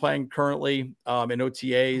Davis isn't playing currently in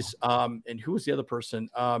OTAs. And who was the other person?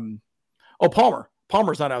 Palmer.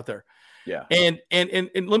 Palmer's not out there. Yeah. And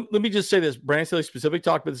let me just say this. Brandon Staley specifically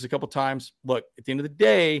talked about this a couple of times. Look, at the end of the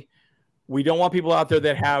day, we don't want people out there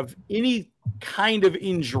that have any kind of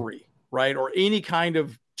injury, right? Or any kind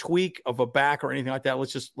of tweak of a back or anything like that.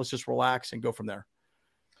 Let's just relax and go from there.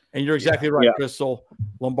 And you're exactly right, Crystal.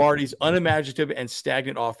 Lombardi's unimaginative and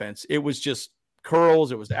stagnant offense. It was just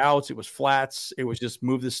curls, it was outs, it was flats, it was just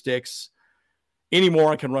move the sticks. Any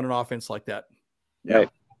moron can run an offense like that. Yeah. Right.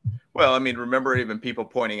 Well, I mean, remember even people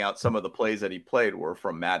pointing out some of the plays that he played were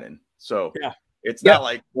from Madden. So it's not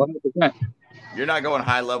like 100%. You're not going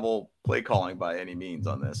high level play calling by any means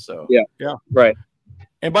on this. So yeah, right.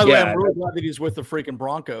 And by the way, I'm really glad that he's with the freaking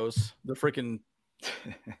Broncos. The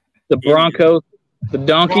Broncos, the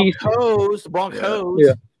Donkeys. The Broncos.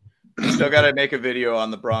 Yeah. Still got to make a video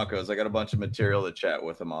on the Broncos. I got a bunch of material to chat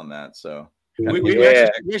with him on that. So we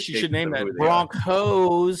actually, yes, you should name that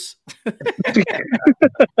Broncos.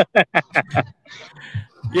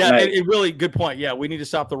 Yeah, nice. It really good point. Yeah, we need to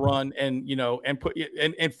stop the run and and put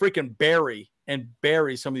and freaking bury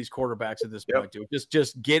some of these quarterbacks at this point, dude.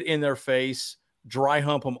 Just get in their face. Dry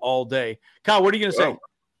hump them all day. Kyle, what are you going to say?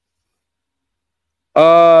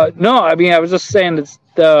 No, I mean, I was just saying it's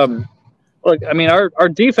look, I mean, our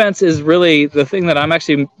defense is really the thing that I'm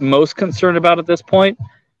actually most concerned about at this point.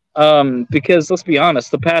 Because let's be honest,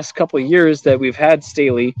 the past couple of years that we've had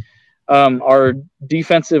Staley, our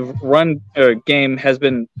defensive run game has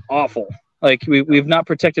been awful. Like we've not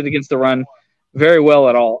protected against the run very well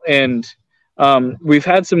at all. And we've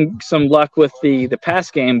had some luck with the pass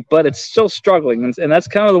game, but it's still struggling. And that's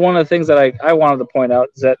kind of one of the things that I wanted to point out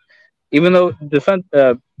is that even though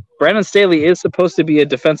Brandon Staley is supposed to be a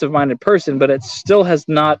defensive-minded person, but it still has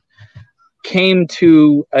not came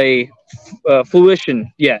to a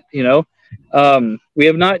fruition yet, We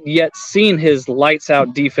have not yet seen his lights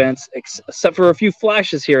out defense, except for a few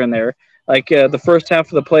flashes here and there, like the first half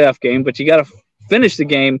of the playoff game. But you got to finish the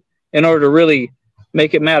game in order to really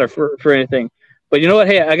make it matter for anything. But you know what?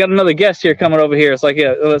 Hey, I got another guest here coming over here. It's like,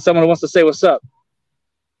 yeah, someone wants to say what's up.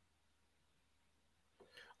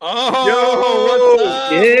 Oh, what's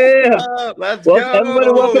up? Yeah. What's up? Let's Well, go.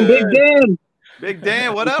 everybody, welcome Big Dan. Big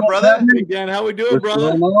Dan, what up, brother? Big Dan, how we doing,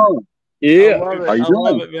 brother? Yeah. I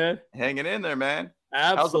love it, man. Hanging in there, man.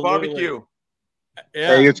 Absolutely. How's the barbecue?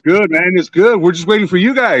 Yeah. Hey, it's good, man. It's good. We're just waiting for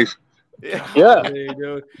you guys. Yeah. Hey,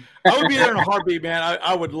 dude. I would be there in a heartbeat, man.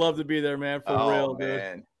 I would love to be there, man, for real, dude.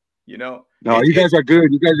 Man. You know, No, you guys are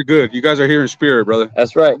good. You guys are good. You guys are here in spirit, brother.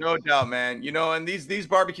 That's right. no doubt, man. You know, and these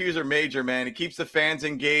barbecues are major, man. It keeps the fans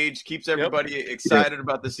engaged, keeps everybody excited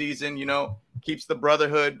about the season, you know, keeps the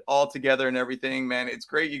brotherhood all together and everything, man. It's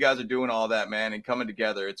great you guys are doing all that, man, and coming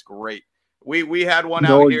together. It's great. We had one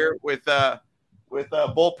out here with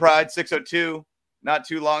Bull Pride 602 not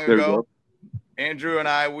too long ago. Andrew and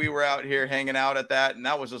I, we were out here hanging out at that, and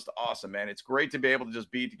that was just awesome, man. It's great to be able to just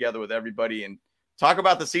be together with everybody and talk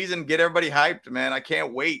about the season, get everybody hyped, man. I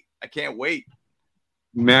can't wait.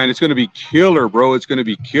 Man, it's gonna be killer, bro. It's gonna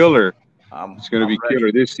be killer. It's gonna be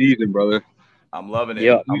killer this season, brother. I'm loving it.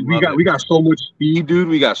 Yeah. We got so much speed, dude.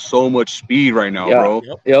 We got so much speed right now, bro.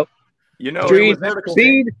 Yep. You know,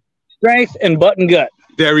 Speed, strength, and butt and gut.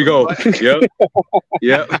 There we go. Yep.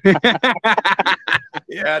 Yep.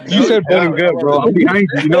 Yeah, You said butt and gut, bro. I'm behind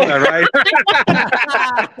you. You know that, right?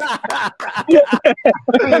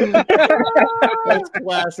 That's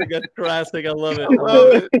classic. That's classic. I love it.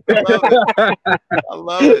 I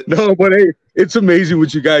love it. No, but hey, it's amazing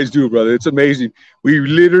what you guys do, brother. It's amazing. We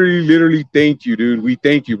literally thank you, dude. We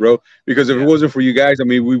thank you, bro. Because if it wasn't for you guys, I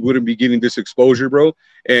mean, we wouldn't be getting this exposure, bro.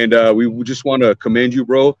 And we just want to commend you,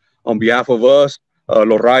 bro, on behalf of us,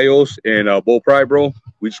 Los Rayos and Bull Pride, bro.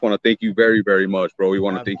 We just want to thank you very, very much, bro. We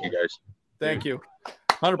want to thank you guys. Thank you.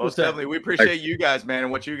 100%. Most definitely. We appreciate you guys, man,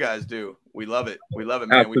 and what you guys do. We love it. We love it,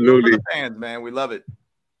 man. Absolutely. We do it for the fans, man. We love it.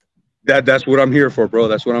 That's what I'm here for, bro.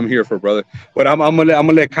 That's what I'm here for, brother. But I'm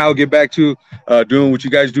gonna let Kyle get back to doing what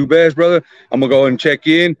you guys do best, brother. I'm gonna go ahead and check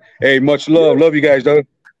in. Hey, much love. Love you guys, though.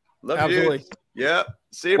 Love Absolutely. you. Yeah.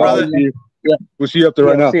 See you, brother. Yeah, we'll see you up there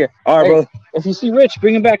right now. All right, brother. If you see Rich,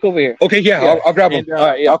 bring him back over here. Okay, yeah. I'll grab him. And, All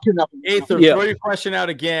right, yeah. I'll kidnap him. Aether, throw your question out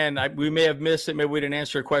again. We may have missed it. Maybe we didn't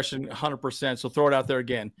answer your question 100%. So throw it out there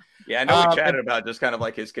again. Yeah, I know we chatted about just kind of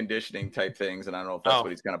like his conditioning type things, and I don't know if that's what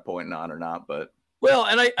he's kind of pointing on or not, but. Well,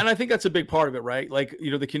 and I think that's a big part of it, right? Like, you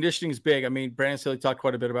know, the conditioning is big. I mean, Brandon Staley talked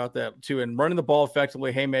quite a bit about that too, and running the ball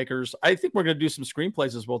effectively, haymakers. I think we're going to do some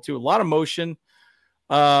screenplays as well too. A lot of motion,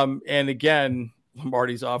 and again,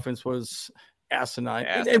 Lombardi's offense was asinine.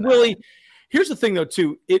 And really, here's the thing though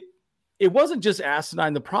too. It wasn't just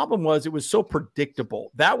asinine. The problem was it was so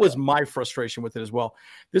predictable. That was my frustration with it as well.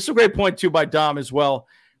 This is a great point too by Dom as well.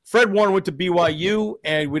 Fred Warner went to BYU,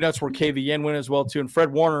 and that's where KVN went as well too. And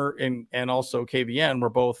Fred Warner and also KVN were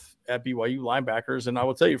both at BYU linebackers. And I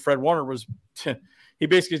will tell you, Fred Warner was he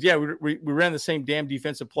basically we ran the same damn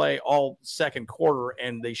defensive play all second quarter,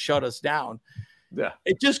 and they shut us down. Yeah,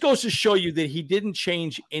 it just goes to show you that he didn't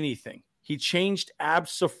change anything. He changed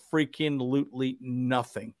abso-freaking-lutely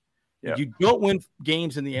nothing. Yeah. You don't win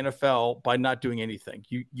games in the NFL by not doing anything.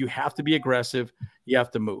 You have to be aggressive. You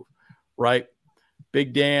have to move, right?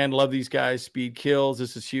 Big Dan, love these guys. Speed kills.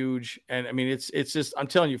 This is huge. And I mean, it's just, I'm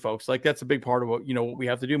telling you folks, like that's a big part of what we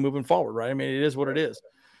have to do moving forward, right? I mean, it is what it is.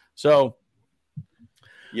 So,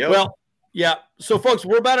 well, yeah. So folks,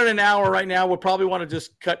 we're about at an hour right now. We'll probably want to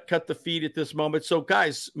just cut the feed at this moment. So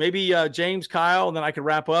guys, maybe James, Kyle, and then I can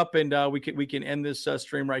wrap up and we can end this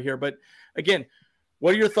stream right here. But again,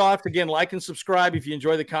 what are your thoughts? Again, like and subscribe if you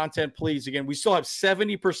enjoy the content, please. Again, we still have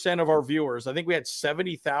 70% of our viewers. I think we had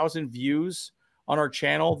 70,000 views on our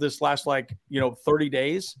channel this last 30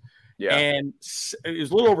 days. Yeah. And it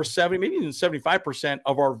was a little over 70, maybe even 75%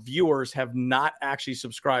 of our viewers have not actually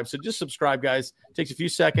subscribed. So just subscribe, guys. It takes a few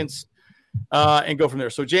seconds and go from there.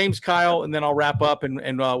 So James, Kyle, and then I'll wrap up and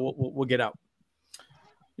we'll get out.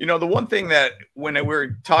 You know, the one thing that when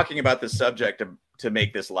we're talking about this subject to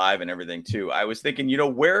make this live and everything too, I was thinking,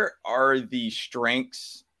 where are the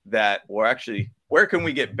strengths that where can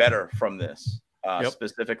we get better from this?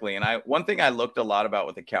 Specifically. And one thing I looked a lot about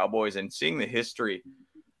with the Cowboys and seeing the history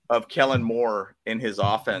of Kellen Moore in his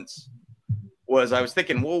offense was I was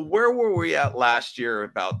thinking, well, where were we at last year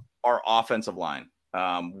about our offensive line?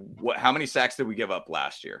 How many sacks did we give up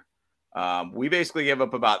last year? We basically gave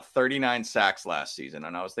up about 39 sacks last season.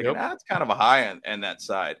 And I was thinking, that's kind of a high on that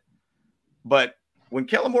side. But when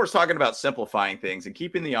Kellen Moore's talking about simplifying things and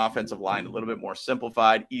keeping the offensive line a little bit more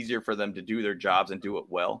simplified, easier for them to do their jobs and do it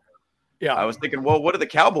well. Yeah. I was thinking, well, what did the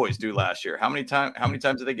Cowboys do last year? How many times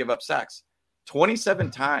did they give up sacks? 27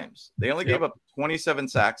 times. They only gave up 27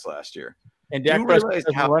 sacks last year. And Dak Prescott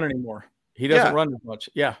doesn't run anymore. He doesn't run as much.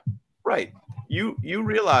 Yeah. Right. You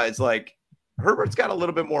realize, like, Herbert's got a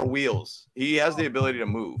little bit more wheels. He has the ability to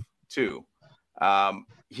move too.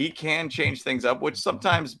 He can change things up, which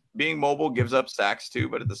sometimes being mobile gives up sacks too.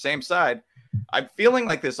 But at the same side, I'm feeling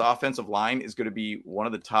like this offensive line is going to be one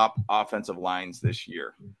of the top offensive lines this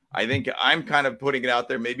year. I think I'm kind of putting it out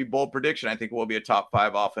there, maybe bold prediction. I think we'll be a top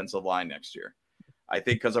 5 offensive line next year. I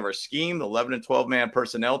think because of our scheme, the 11 and 12-man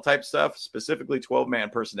personnel type stuff, specifically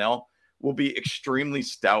 12-man personnel, will be extremely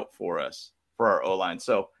stout for us, for our O-line.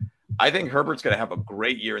 So I think Herbert's going to have a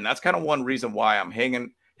great year. And that's kind of one reason why I'm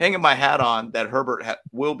hanging my hat on that Herbert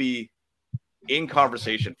will be in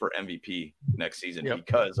conversation for MVP next season,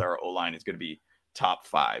 because our O-line is going to be top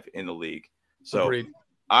 5 in the league. So Agreed.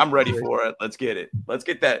 I'm ready for it. Let's get it. Let's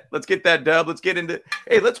get that dub. Let's get into,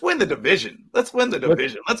 hey, let's win the division. Let's win the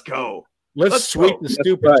division. Let's go. Let's sweep the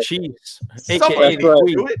stupid Chiefs. Somebody do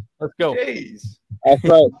it. Let's go. Jeez. That's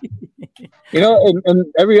right. And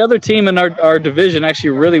every other team in our division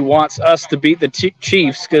actually really wants us to beat the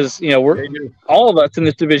Chiefs, because we're all of us in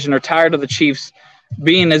this division are tired of the Chiefs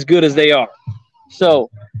being as good as they are. So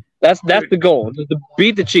that's the goal, just to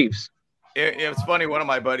beat the Chiefs. It's funny. One of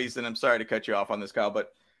my buddies, and I'm sorry to cut you off on this, Kyle,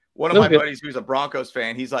 but one of my buddies who's a Broncos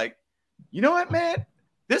fan, he's like, you know what, man?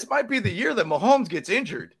 This might be the year that Mahomes gets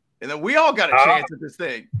injured, and then we all got a chance at this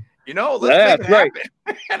thing. Let's make it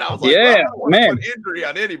happen. And I was like, I don't want to put injury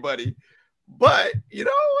on anybody, but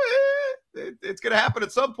it's going to happen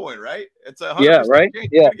at some point, right? It's 100% right. You're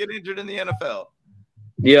going to get injured in the NFL.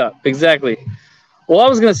 Yeah, exactly. Well, I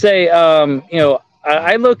was going to say,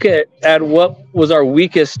 I look at what was our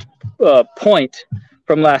weakest point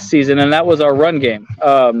from last season, and that was our run game,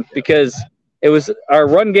 because our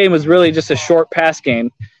run game was really just a short pass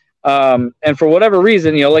game. And for whatever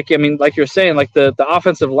reason, like you're saying, like the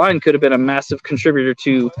offensive line could have been a massive contributor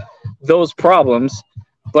to those problems.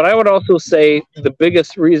 But I would also say the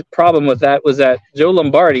biggest problem with that was that Joe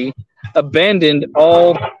Lombardi abandoned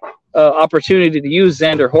all opportunity to use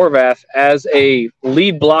Xander Horvath as a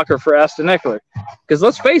lead blocker for Austin Eckler. Because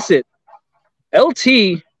let's face it,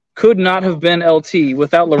 LT could not have been LT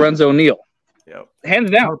without Lorenzo Neal. Yep.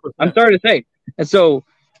 Hands down. 100%. I'm sorry to say. And so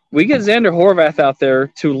we get Xander Horvath out there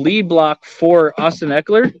to lead block for Austin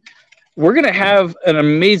Eckler, we're going to have an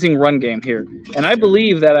amazing run game here. And I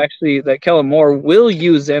believe that Kellen Moore will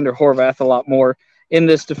use Xander Horvath a lot more in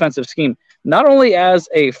this defensive scheme, not only as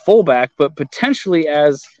a fullback, but potentially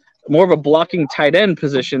as more of a blocking tight end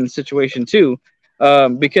position situation too.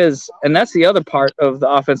 Because that's the other part of the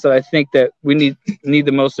offense that I think that we need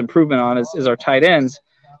the most improvement on is our tight ends.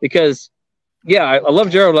 Because, I love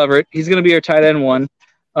Gerald Everett. He's going to be our tight end one.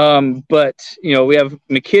 But we have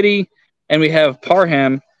McKitty and we have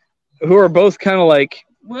Parham, who are both kind of like,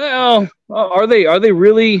 well, are they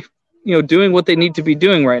really, doing what they need to be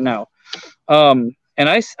doing right now? And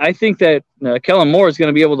I think that Kellen Moore is going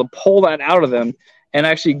to be able to pull that out of them and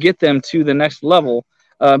actually get them to the next level.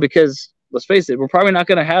 Because let's face it, we're probably not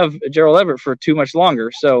going to have Gerald Everett for too much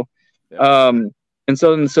longer. So, and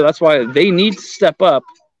so that's why they need to step up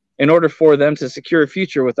in order for them to secure a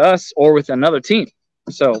future with us or with another team.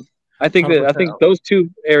 So I think those two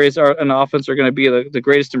areas in offense are going to be the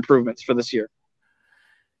greatest improvements for this year.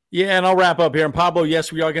 Yeah, and I'll wrap up here. And Pablo,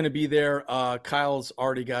 yes, we are going to be there. Kyle's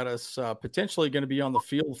already got us potentially going to be on the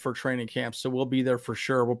field for training camp, so we'll be there for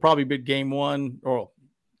sure. We'll probably be game 1 or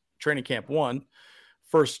training camp 1,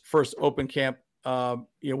 first open camp.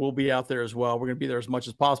 We'll be out there as well. We're going to be there as much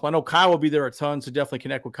as possible. I know Kyle will be there a ton, so definitely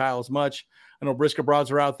connect with Kyle as much. I know Briscoe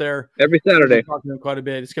Broads are out there every Saturday. Talking to him quite a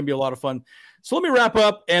bit. It's going to be a lot of fun. So let me wrap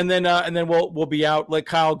up, and then we'll be out. Let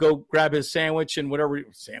Kyle go grab his sandwich and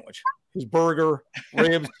his burger,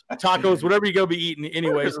 ribs, tacos, whatever you go be eating.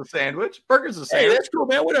 Anyways, Burger's a sandwich. Hey, that's cool,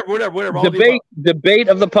 man. Whatever. Debate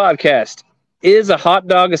of the podcast: is a hot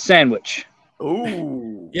dog a sandwich?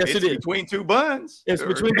 Ooh, yes, it is. Between two buns. It's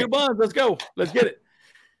between two buns. Let's go. Let's get it.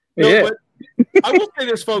 But I will say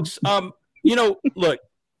this, folks. Look,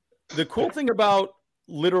 the cool thing about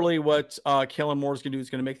literally what Kellen Moore is going to do is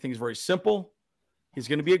going to make things very simple. He's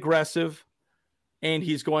going to be aggressive, and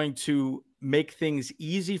he's going to make things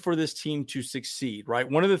easy for this team to succeed, right?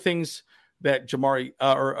 One of the things that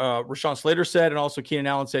Rashawn Slater said, and also Keenan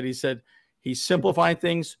Allen said, he said he's simplifying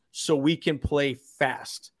things so we can play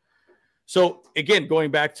fast. So, again, going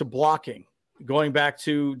back to blocking, going back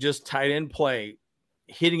to just tight end play,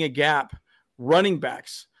 hitting a gap, running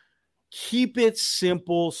backs, Keep it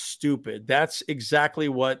simple, stupid. That's exactly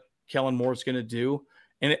what Kellen Moore's going to do.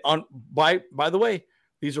 And by the way,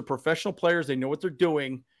 these are professional players. They know what they're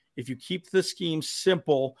doing. If you keep the scheme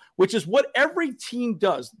simple, which is what every team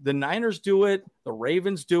does, the Niners do it, the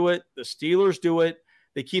Ravens do it, the Steelers do it.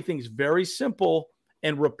 They keep things very simple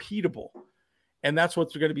and repeatable. And that's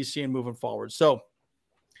what they're going to be seeing moving forward. So,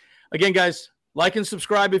 again, guys, like and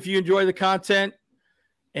subscribe if you enjoy the content.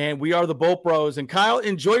 And we are the Bolt Bros. And Kyle,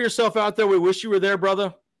 enjoy yourself out there. We wish you were there,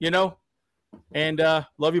 brother. You know? And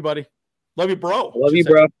love you, buddy. Love you, bro. Love you,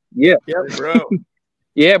 bro. Yeah. Yeah, bro.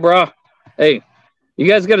 Yeah, bro. Hey, you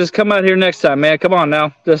guys got to come out here next time, man. Come on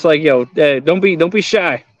now. Just like, don't be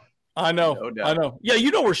shy. I know. No, I know. Yeah,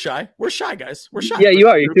 you know we're shy. We're shy, guys. We're shy. Yeah, you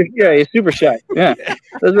are. You're super shy. Yeah,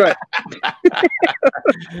 that's right.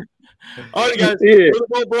 All right, guys. We're the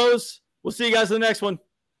Bolt Bros. We'll see you guys in the next one.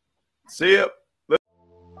 See ya.